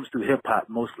 It comes through hip hop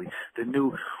mostly. The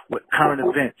new current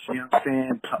events. You know what I'm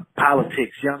saying?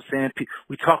 Politics. You know what I'm saying?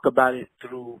 We talk about it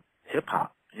through hip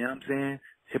hop. You know what I'm saying?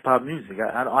 Hip hop music.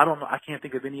 I don't know. I can't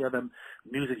think of any other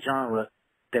music genre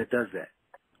that does that.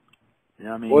 You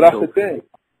know what I mean? Well, that's the thing.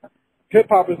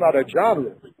 Hip-hop is not a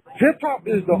genre. Hip-hop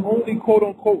is the only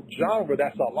quote-unquote genre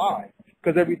that's alive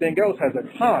because everything else has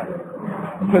a time.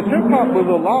 Because hip-hop was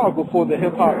alive before the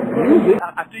hip-hop music.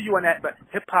 I feel you on that, but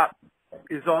hip-hop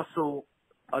is also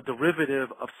a derivative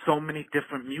of so many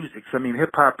different musics. I mean,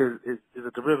 hip-hop is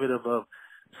a derivative of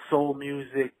soul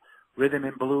music, rhythm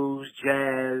and blues,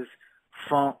 jazz,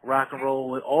 funk, rock and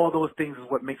roll, and all those things is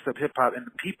what makes up hip-hop. And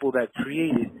the people that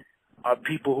create it are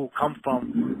people who come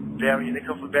from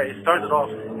it started off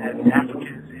as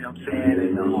Africans, you know what I'm saying,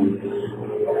 and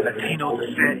Latino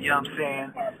descent, you know what I'm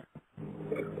saying.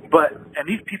 And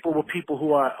these people were people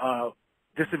who are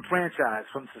disenfranchised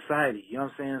from society, you know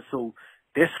what I'm saying. So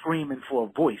they're screaming for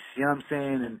a voice, you know what I'm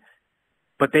saying. And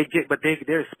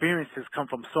their experiences come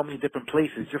from so many different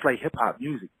places, just like hip hop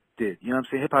music did. You know what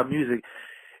I'm saying? Hip hop music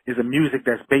is a music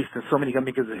that's based in so many,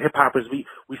 because as hip hoppers, we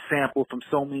sample from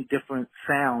so many different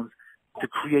sounds to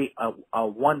create a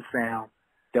one sound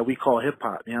that we call hip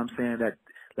hop. You know what I'm saying?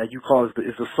 That you call is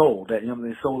the soul, that, you know,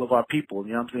 the soul of our people.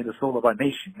 You know what I'm saying? The soul of our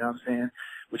nation. You know what I'm saying?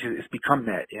 Which is, it's become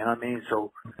that. You know what I mean?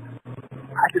 So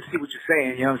I can see what you're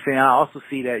saying. You know what I'm saying? I also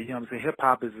see that, you know what I'm saying, hip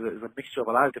hop is a mixture of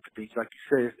a lot of different things. Like you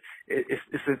said,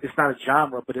 it's not a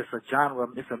genre, but it's a genre.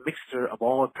 It's a mixture of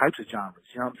all types of genres.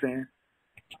 You know what I'm saying?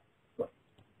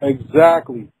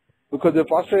 Exactly. Because if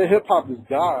I say hip hop is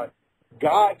God,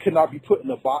 God cannot be put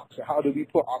in a box. And how do we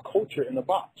put our culture in a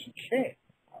box? You can't.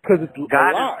 Because it's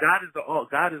alive.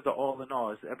 God is the all in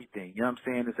all. It's everything. You know what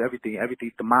I'm saying? It's everything.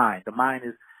 Everything. The mind. The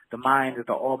mind is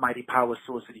the almighty power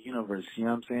source of the universe. You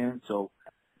know what I'm saying? So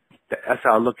that's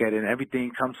how I look at it. And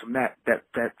everything comes from that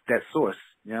source.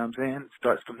 You know what I'm saying? It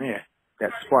starts from there.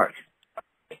 That spark.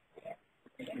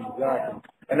 Exactly.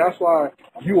 And that's why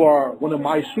you are one of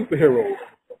my superheroes.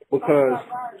 Because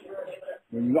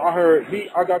when I heard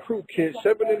I got crew kids,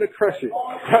 7 in the crescent,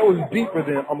 that was deeper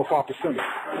than I'm a 5%.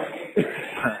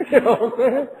 You know what I'm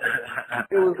saying?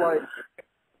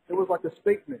 It was like a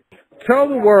statement. Tell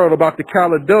the world about the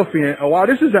Calidelphian and why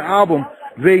this is an album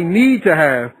they need to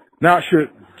have, not should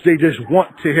they just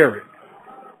want to hear it.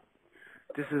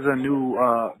 This is a new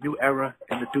era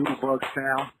in the Doodle Bug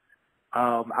sound.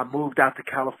 I moved out to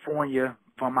California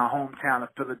from my hometown of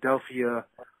Philadelphia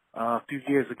a few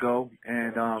years ago,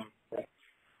 and I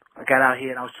got out here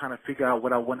and I was trying to figure out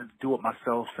what I wanted to do with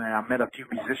myself, and I met a few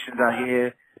musicians out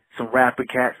here, some rapper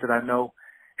cats that I know,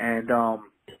 and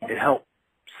it helped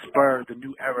spur the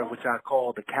new era, which I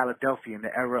call the Calidelphian,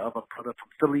 the era of a brother from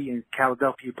Philly and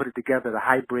Calidelphia put it together, the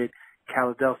hybrid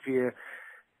Calidelphia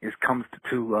comes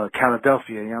to Calidelphia,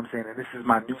 you know what I'm saying? And this is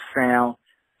my new sound,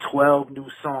 12 new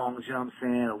songs, you know what I'm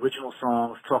saying, original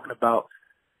songs talking about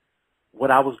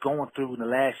what I was going through in the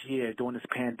last year during this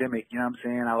pandemic, you know what I'm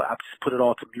saying? I just put it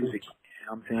all to music, you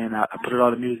know what I'm saying? I put it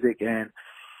all to music and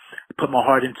put my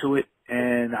heart into it,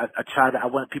 and I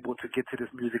wanted people to get to this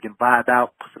music and vibe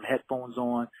out, put some headphones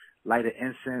on, light an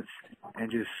incense,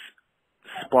 and just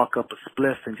spark up a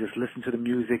spliff and just listen to the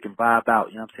music and vibe out,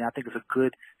 you know what I'm saying? I think it's a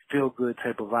good, feel-good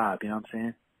type of vibe, you know what I'm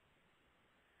saying?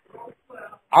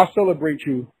 I celebrate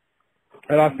you,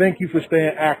 and I thank you for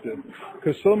staying active,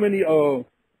 because so many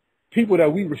people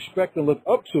that we respect and look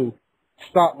up to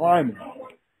stop rhyming,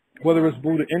 whether it's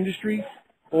through the industry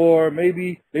or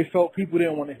maybe they felt people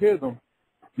didn't want to hear them.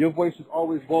 Your voice is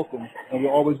always welcome, and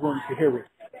we're always willing to hear it.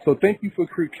 So thank you for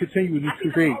continuing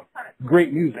to create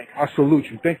great music. I salute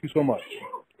you. Thank you so much.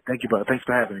 Thank you, brother. Thanks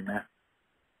for having me, man.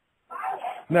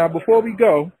 Now, before we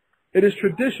go, it is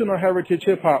traditional heritage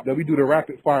hip-hop that we do the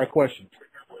rapid-fire questions.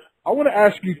 I want to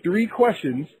ask you 3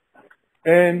 questions,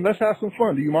 and let's have some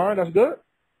fun. Do you mind? That's good?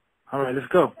 All right, let's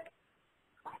go.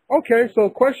 Okay, so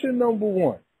question number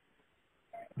 1.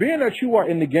 Being that you are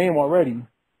in the game already,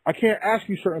 I can't ask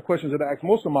you certain questions that I ask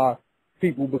most of my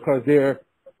people because they're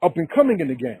up and coming in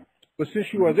the game. But since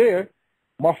you are there,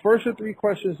 my first of 3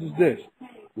 questions is this.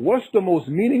 What's the most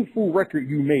meaningful record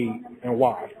you made and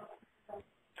why?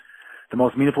 The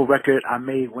most meaningful record I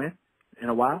made when? In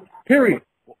a while? Period.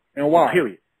 And why?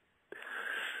 Period.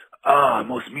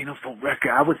 Most meaningful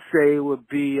record, I would say would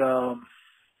be, I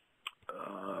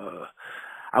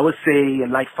would say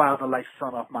Like Father, Like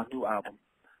Son off my new album.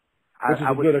 This is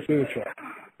a good track.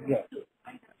 Yeah.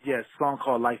 Yeah, a song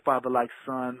called Like Father, Like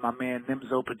Son. My man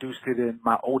Nimzo produced it, and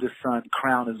my oldest son,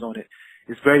 Crown, is on it.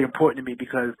 It's very important to me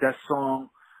because that song,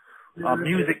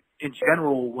 music in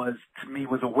general was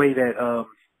a way that,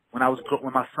 when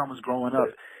my son was growing up,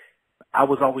 I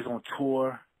was always on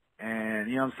tour, and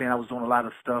you know what I'm saying, I was doing a lot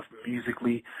of stuff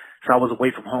musically, so I was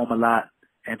away from home a lot,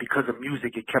 and because of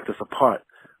music, it kept us apart.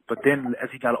 But then as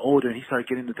he got older and he started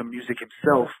getting into music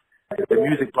himself, the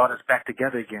music brought us back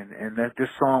together again, and this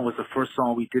song was the first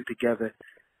song we did together,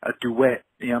 a duet,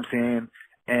 you know what I'm saying?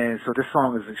 And so this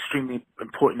song is extremely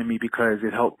important to me because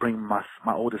it helped bring my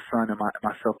oldest son and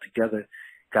myself together,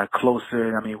 got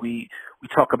closer. I mean, we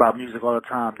talk about music all the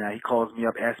time now. He calls me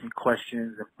up, asks me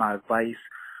questions and my advice,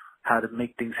 how to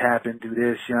make things happen, do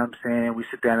this, you know what I'm saying? We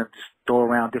sit down and just throw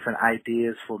around different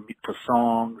ideas for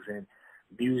songs and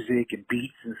music and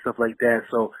beats and stuff like that.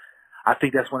 So I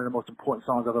think that's one of the most important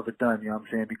songs I've ever done, you know what I'm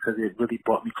saying, because it really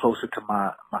brought me closer to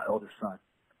my oldest son.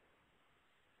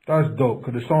 That's dope,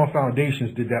 because the song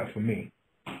Foundations did that for me.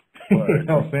 You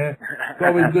know what I'm saying? It's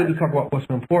always good to talk about what's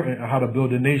important and how to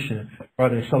build a nation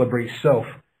rather than celebrate self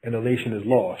and the nation is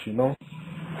lost, you know?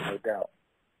 No doubt.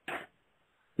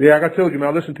 Yeah, like I told you, man,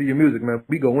 I listen to your music, man.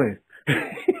 We go in.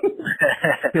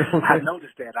 I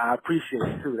noticed that. I appreciate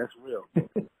it too. That's real.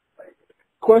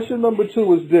 Question number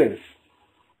 2 is this.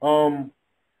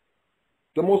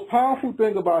 The most powerful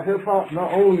thing about hip hop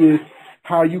not only is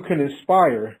how you can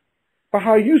inspire, but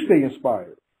how you stay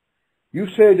inspired. You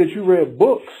said that you read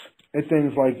books and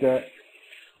things like that.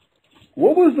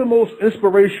 What was the most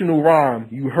inspirational rhyme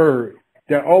you heard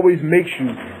that always makes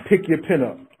you pick your pen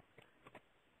up?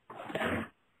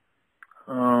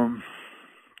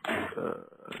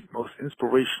 Most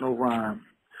inspirational rhyme.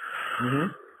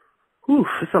 Mm-hmm. Whew,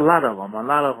 it's a lot of them. A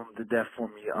lot of them did that for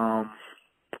me.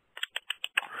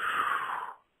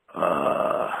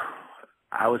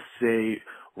 I would say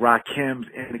Rakim's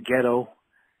In the Ghetto.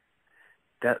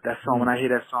 That song, when I hear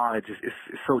that song, it's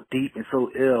so deep and so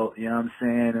ill, you know what I'm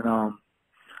saying? And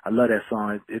I love that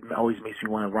song. It always makes me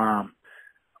want to rhyme.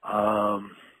 I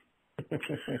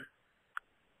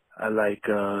like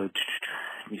let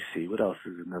me see, what else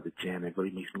is another jam that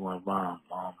really makes me want to rhyme?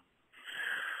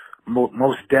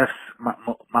 Most Def's my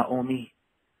Omi.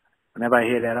 Whenever I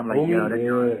hear that, I'm like, yo, that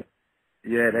joint.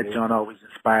 Yeah, that joint always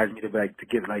inspires me to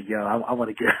get like, yo, I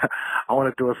want to I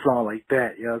want to do a song like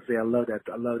that. You know what I'm saying? I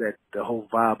love that, the whole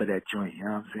vibe of that joint. You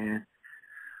know what I'm saying?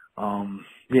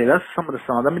 Yeah, that's some of the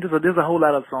songs. I mean, there's a whole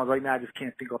lot of songs right now. I just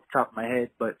can't think off the top of my head,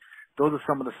 but those are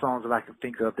some of the songs that I can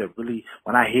think of that really,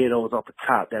 when I hear those off the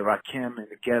top, that Rakim and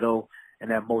the Ghetto and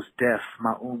that Most Def,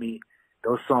 my Umi,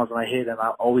 those songs, when I hear them, I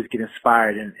always get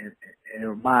inspired, and it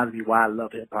reminds me why I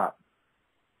love hip hop.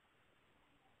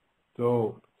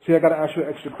 So, see, I got to ask you an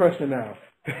extra question now.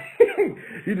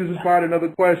 You just inspired another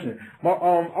question. I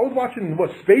was watching,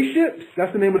 Spaceships?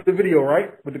 That's the name of the video,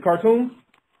 right? With the cartoons?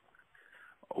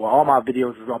 Well, all my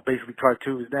videos is on basically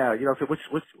cartoons now. You know, so what's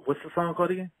the song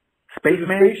called again?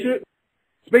 Spaceman? Spaceship?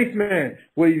 Spaceman,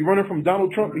 where you running from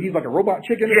Donald Trump and he's like a robot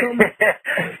chicken or something?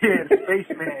 Yeah, the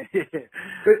Spaceman. Yeah.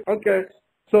 Okay.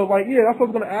 So, that's what I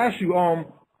was going to ask you.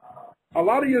 A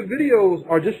lot of your videos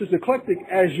are just as eclectic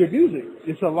as your music.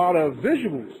 It's a lot of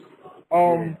visuals.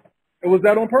 Was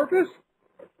that on purpose?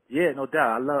 Yeah, no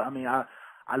doubt.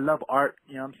 I love art,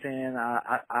 you know what I'm saying?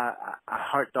 I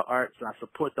heart the arts, and I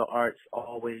support the arts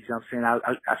always, you know what I'm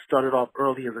saying? I started off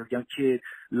early as a young kid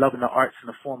loving the arts in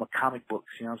the form of comic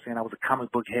books, you know what I'm saying? I was a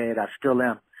comic book head. I still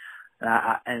am.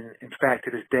 And in fact,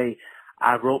 to this day,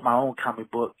 I wrote my own comic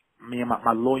book. Me and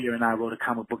my lawyer and I wrote a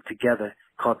comic book together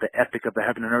called The Epic of the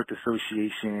Heaven and Earth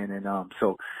Association. And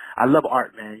so I love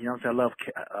art, man. You know what I'm saying? I love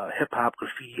hip-hop,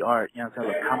 graffiti art. You know what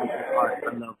I'm saying? I love comic book art. I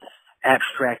love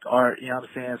abstract art. You know what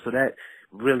I'm saying? So that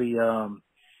really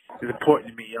is important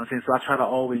to me. You know what I'm saying? So I try to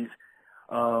always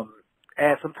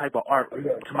add some type of art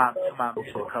to my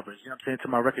music covers. You know what I'm saying? To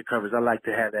my record covers. I like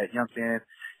to have that. You know what I'm saying?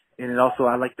 And it also,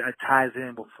 I like that it ties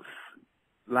in with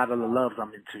a lot of the loves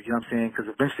I'm into, you know what I'm saying? Because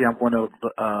eventually I'm going to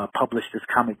publish this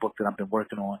comic book that I've been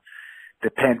working on.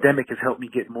 The pandemic has helped me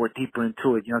get more deeper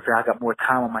into it, you know what I'm saying? I got more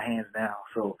time on my hands now,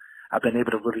 so I've been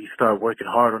able to really start working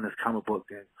hard on this comic book,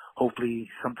 and hopefully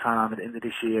sometime at the end of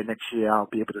this year, next year, I'll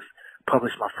be able to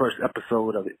publish my first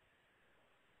episode of it.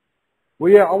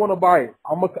 Well, yeah, I want to buy it.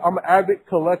 I'm an avid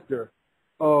collector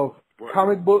of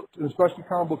comic books, and especially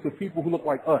comic books of people who look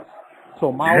like us.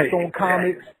 So Milestone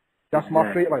Comics. That's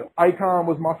my favorite. Like, Icon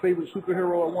was my favorite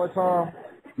superhero at one time.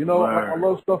 You know, I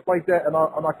love stuff like that, and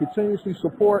I continuously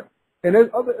support. And there's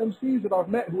other MCs that I've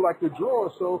met who like to draw.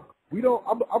 So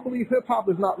I believe hip hop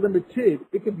is not limited.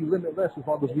 It can be limitless as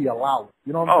long as we allow it.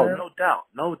 You know what I'm saying?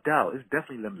 No doubt. It's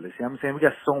definitely limitless. You know what I'm saying? We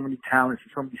got so many talents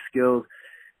and so many skills.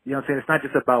 You know what I'm saying? It's not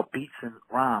just about beats and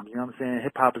rhymes. You know what I'm saying?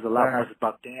 Hip hop is a lot more. It's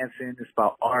about dancing. It's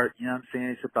about art. You know what I'm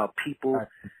saying? It's about people.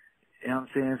 You know what I'm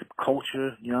saying? It's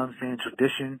culture. You know what I'm saying?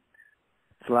 Tradition.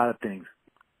 It's a lot of things.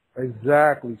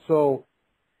 Exactly. So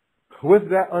with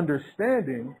that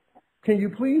understanding, can you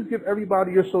please give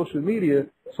everybody your social media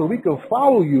so we can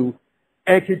follow you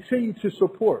and continue to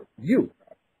support you?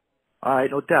 All right,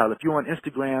 no doubt. If you're on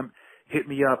Instagram, hit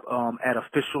me up at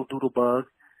official Doodle Bug.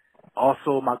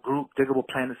 Also, my group, Digable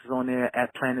Planets, is on there,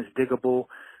 at Planets Digable.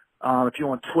 If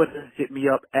you're on Twitter, hit me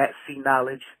up at Cee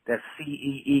Knowledge. That's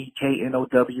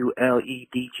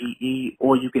CeeKnowledge.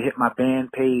 Or you can hit my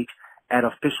band page at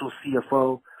Official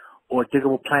CFO, or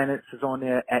Digable Planets is on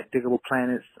there at Digable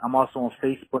Planets. I'm also on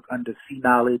Facebook under Cee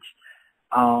Knowledge.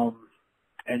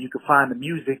 And you can find the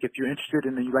music if you're interested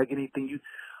in, and you like anything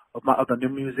of the new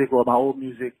music or my old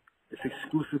music. It's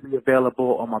exclusively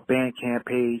available on my Bandcamp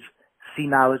page,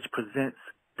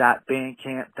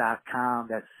 CeeKnowledgePresents.bandcamp.com.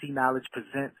 That's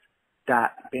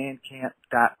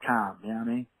CeeKnowledgePresents.bandcamp.com. You know what I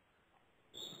mean?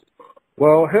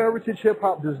 Well, Heritage Hip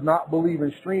Hop does not believe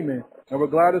in streaming, and we're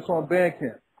glad it's on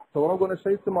Bandcamp. So what I'm going to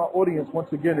say to my audience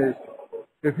once again is,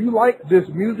 If you like this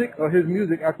music or his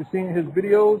music after seeing his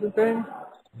videos and things,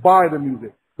 buy the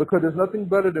music because there's nothing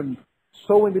better than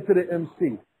sewing it to the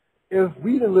MC. If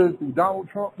we didn't live through Donald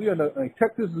Trump,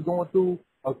 Texas is going through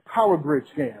a power grid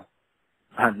scam.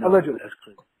 I know. Allegedly. That's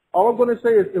crazy. All I'm going to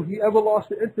say is if you ever lost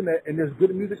the internet and there's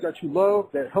good music that you love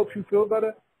that helps you feel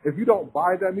better, if you don't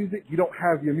buy that music, you don't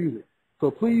have your music. So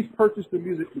please purchase the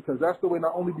music because that's the way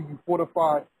not only do you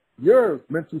fortify your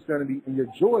mental sanity and your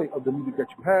joy of the music that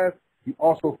you have, you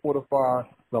also fortify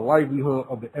the livelihood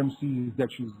of the MCs that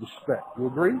you respect. You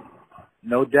agree?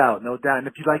 No doubt, no doubt. And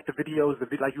if you like the videos,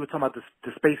 like you were talking about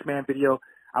the Spaceman video,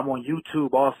 I'm on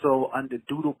YouTube also under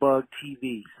Doodle Bug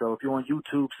TV. So if you're on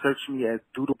YouTube, search me as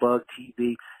Doodle Bug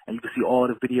TV, and you can see all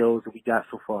the videos that we got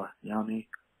so far. You know what I mean?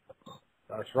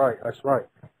 That's right, that's right.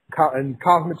 And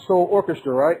Cosmic Soul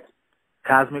Orchestra, right?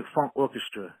 Cosmic Funk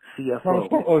Orchestra, CFO.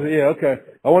 Oh, yeah, okay.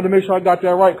 I wanted to make sure I got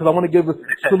that right because I want to give a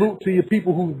salute to your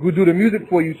people who do the music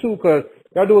for you too because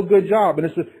y'all do a good job.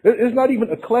 And it's not even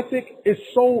eclectic. It's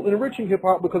soul enriching hip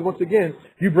hop because once again,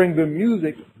 you bring the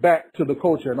music back to the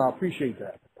culture and I appreciate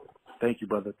that. Thank you,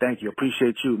 brother. Thank you.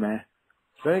 Appreciate you, man.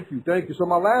 Thank you, thank you. So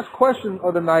my last question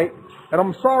of the night, and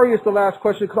I'm sorry it's the last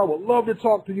question because I would love to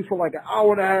talk to you for like an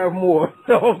hour and a half more.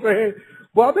 You know what I'm saying?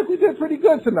 Well, I think we did pretty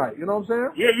good tonight. You know what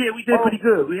I'm saying? Yeah, we did pretty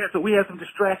good. We had some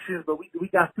distractions, but we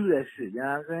got through that shit. You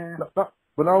know what I'm saying?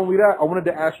 But not only that, I wanted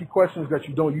to ask you questions that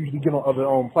you don't usually get on other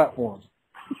platforms.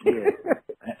 Yeah,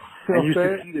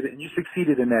 and you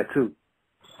succeeded in that too.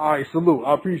 All right, salute.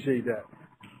 I appreciate that.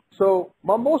 So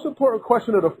my most important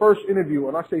question of the first interview,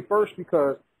 and I say first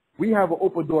because we have an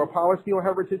open door policy on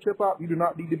Heritage Hip Hop. You do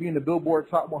not need to be in the Billboard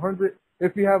Top 100.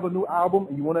 If you have a new album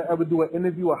and you want to ever do an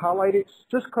interview or highlight it,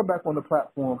 just come back on the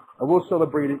platform and we'll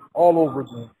celebrate it all over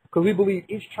again. Because we believe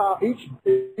each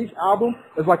album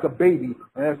is like a baby.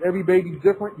 And as every baby's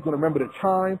different, you're going to remember the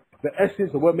time, the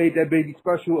essence of what made that baby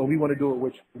special, and we want to do it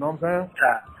with you. You know what I'm saying?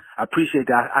 I appreciate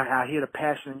that. I hear the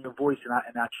passion in your voice,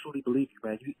 and I truly believe you,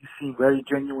 man. You seem very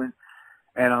genuine,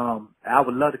 and I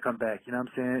would love to come back. You know what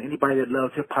I'm saying? Anybody that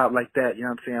loves hip hop like that, you know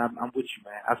what I'm saying? I'm with you,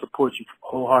 man. I support you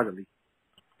wholeheartedly.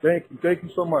 Thank you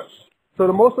so much. So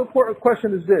the most important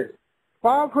question is this: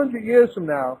 500 years from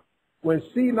now, when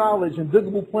Cee Knowledge and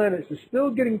Digable Planets is still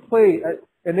getting played,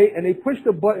 and they push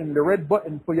the button, the red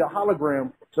button for your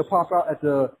hologram to pop out at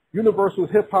the Universal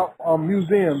Hip Hop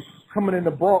Museum coming in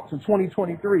the Bronx in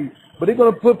 2023, but they're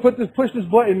gonna push this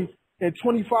button in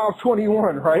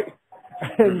 2521, right?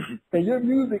 And your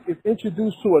music is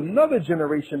introduced to another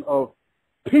generation of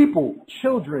people,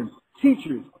 children,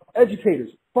 teachers,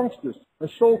 educators, funksters, and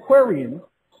soulquarians.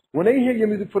 When they hear your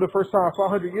music for the first time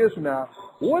 500 years from now,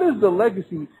 what is the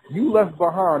legacy you left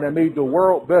behind that made the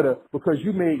world better because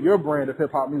you made your brand of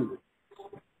hip-hop music?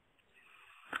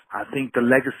 I think the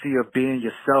legacy of being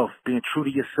yourself, being true to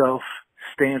yourself,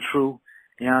 staying true,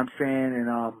 you know what I'm saying,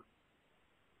 and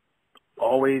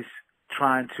always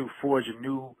trying to forge a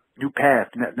new path,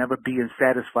 never being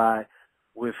satisfied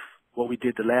with what we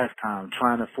did the last time,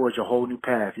 trying to forge a whole new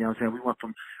path, you know what I'm saying? We went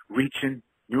from reaching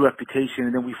new reputation,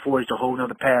 and then we forged a whole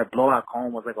nother path. Blowout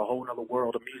Cone was like a whole nother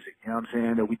world of music, you know what I'm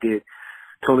saying, that we did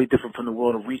totally different from the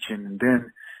world of reaching. And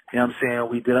then, you know what I'm saying,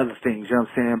 we did other things, you know what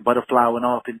I'm saying. Butterfly went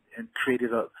off and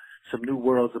created some new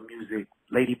worlds of music.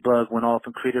 Ladybug went off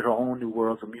and created her own new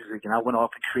worlds of music, and I went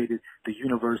off and created the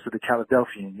universe of the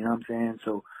Calidelphian, you know what I'm saying.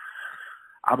 So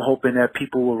I'm hoping that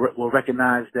people will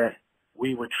recognize that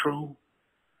we were true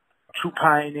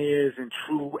pioneers and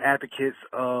true advocates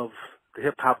of the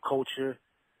hip-hop culture,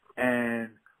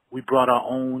 and we brought our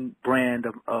own brand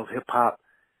of hip-hop,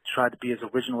 tried to be as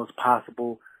original as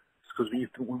possible, because we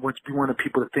wanted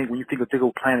people to think, when you think of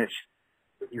Digable Planets,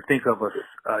 you think of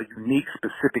a unique,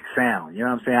 specific sound. You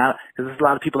know what I'm saying? Because there's a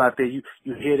lot of people out there, you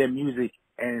hear their music,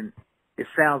 and it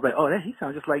sounds like, oh, he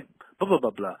sounds just like blah, blah,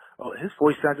 blah, blah. Oh, his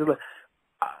voice sounds just like...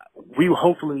 we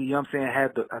hopefully, you know what I'm saying,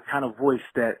 had a kind of voice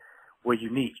that were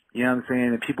unique, you know what I'm saying,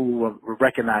 and people will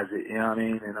recognize it, you know what I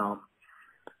mean, and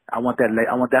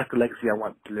that's the legacy I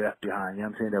want to leave behind, you know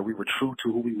what I'm saying, that we were true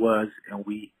to who we was, and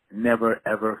we never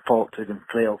ever faltered and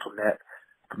failed from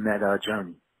that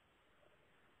journey.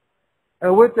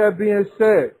 And with that being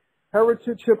said,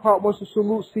 Heritage Hip Hop wants to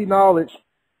salute Cee Knowledge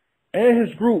and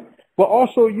his group, but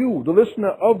also you, the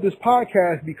listener of this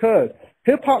podcast, because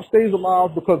hip hop stays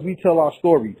alive because we tell our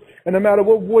story. And no matter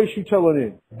what voice you tell it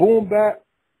in, boom bap,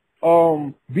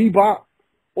 bebop,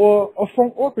 or a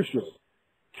funk orchestra,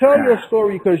 tell your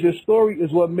story because your story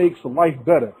is what makes life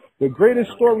better. The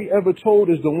greatest story ever told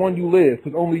is the one you live,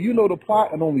 because only you know the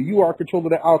plot and only you are in control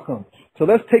of the outcome. So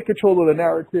let's take control of the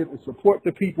narrative and support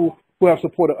the people who have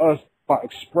supported us by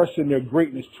expressing their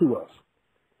greatness to us.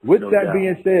 With that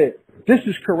being said, This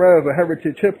is Karev of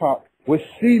Heritage Hip Hop with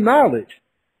Cee Knowledge,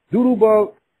 Doodle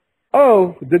Bug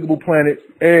of Digable Planets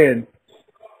and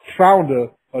founder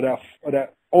of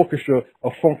that orchestra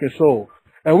of funk and soul.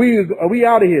 And we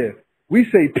out of here. We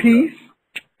say peace,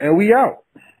 and we out.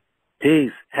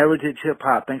 Peace. Heritage Hip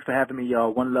Hop. Thanks for having me,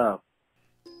 y'all. One love.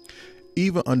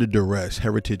 Even under duress,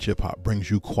 Heritage Hip Hop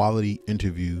brings you quality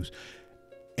interviews.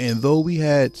 And though we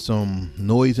had some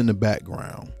noise in the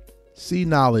background, Cee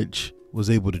Knowledge was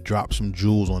able to drop some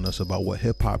jewels on us about what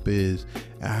hip hop is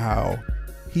and how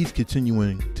he's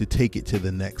continuing to take it to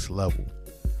the next level.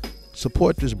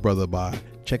 Support this brother by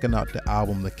checking out the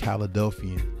album The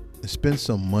Calidelphian and spend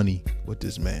some money with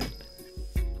this man.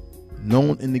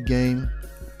 Known in the game,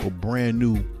 but brand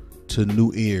new to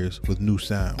new ears with new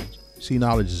sounds. Cee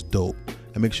Knowledge is dope,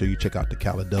 and make sure you check out The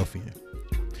Calidelphian.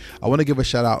 I want to give a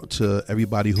shout out to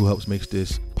everybody who helps make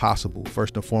this possible.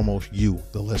 First and foremost, you,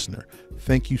 the listener.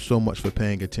 Thank you so much for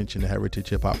paying attention to Heritage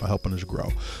Hip Hop and helping us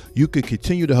grow. You could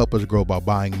continue to help us grow by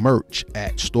buying merch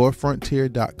at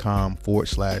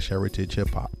storefrontier.com/Heritage Hip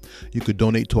Hop. You could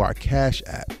donate to our Cash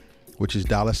App, which is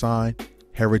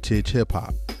 $Heritage Hip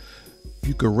Hop.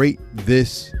 You could rate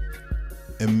this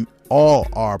and all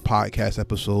our podcast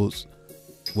episodes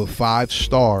with 5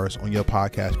 stars on your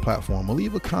podcast platform, or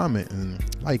leave a comment and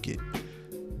like it.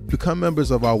 Become members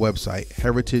of our website,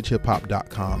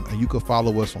 heritagehiphop.com, and you can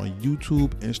follow us on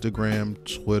YouTube, Instagram,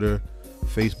 Twitter,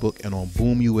 Facebook, and on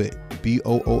BoomUit, BOOMUITT.com.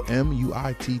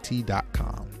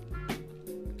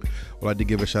 I'd like to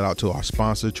give a shout out to our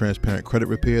sponsor, Transparent Credit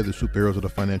Repair, the superheroes of the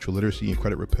financial literacy and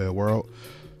credit repair world,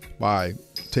 by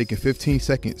taking 15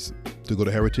 seconds to go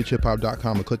to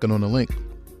heritagehiphop.com and clicking on the link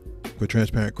for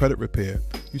Transparent Credit Repair.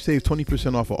 You save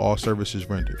 20% off of all services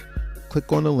rendered.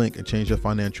 Click on the link and change your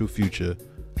financial future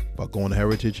by going to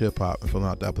Heritage Hip Hop and filling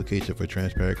out the application for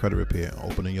Transparent Credit Repair and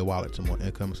opening your wallet to more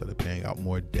income instead of paying out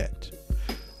more debt.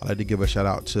 I'd like to give a shout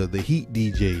out to the Heat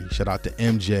DJ. Shout out to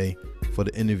MJ for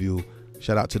the interview.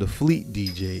 Shout out to the Fleet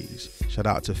DJs. Shout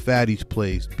out to Fatty's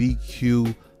Place,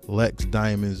 BQ, Lex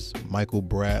Diamonds, Michael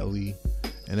Bradley,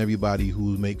 and everybody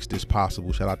who makes this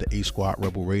possible. Shout out to A Squad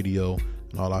Rebel Radio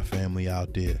and all our family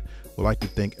out there. We'd like to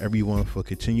thank everyone for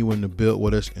continuing to build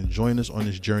with us and join us on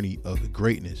this journey of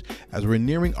greatness as we're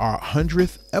nearing our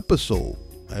 100th episode.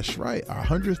 That's right, our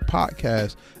 100th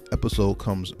podcast episode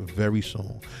comes very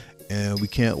soon, and we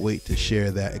can't wait to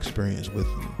share that experience with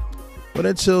you. But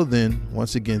until then,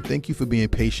 once again, thank you for being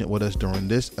patient with us during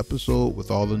this episode with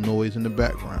all the noise in the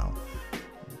background,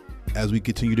 as we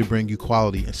continue to bring you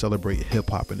quality and celebrate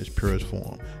hip-hop in its purest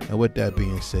form. And with that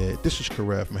being said, this is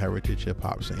Karev from Heritage Hip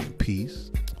Hop saying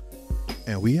peace,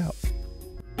 and we out.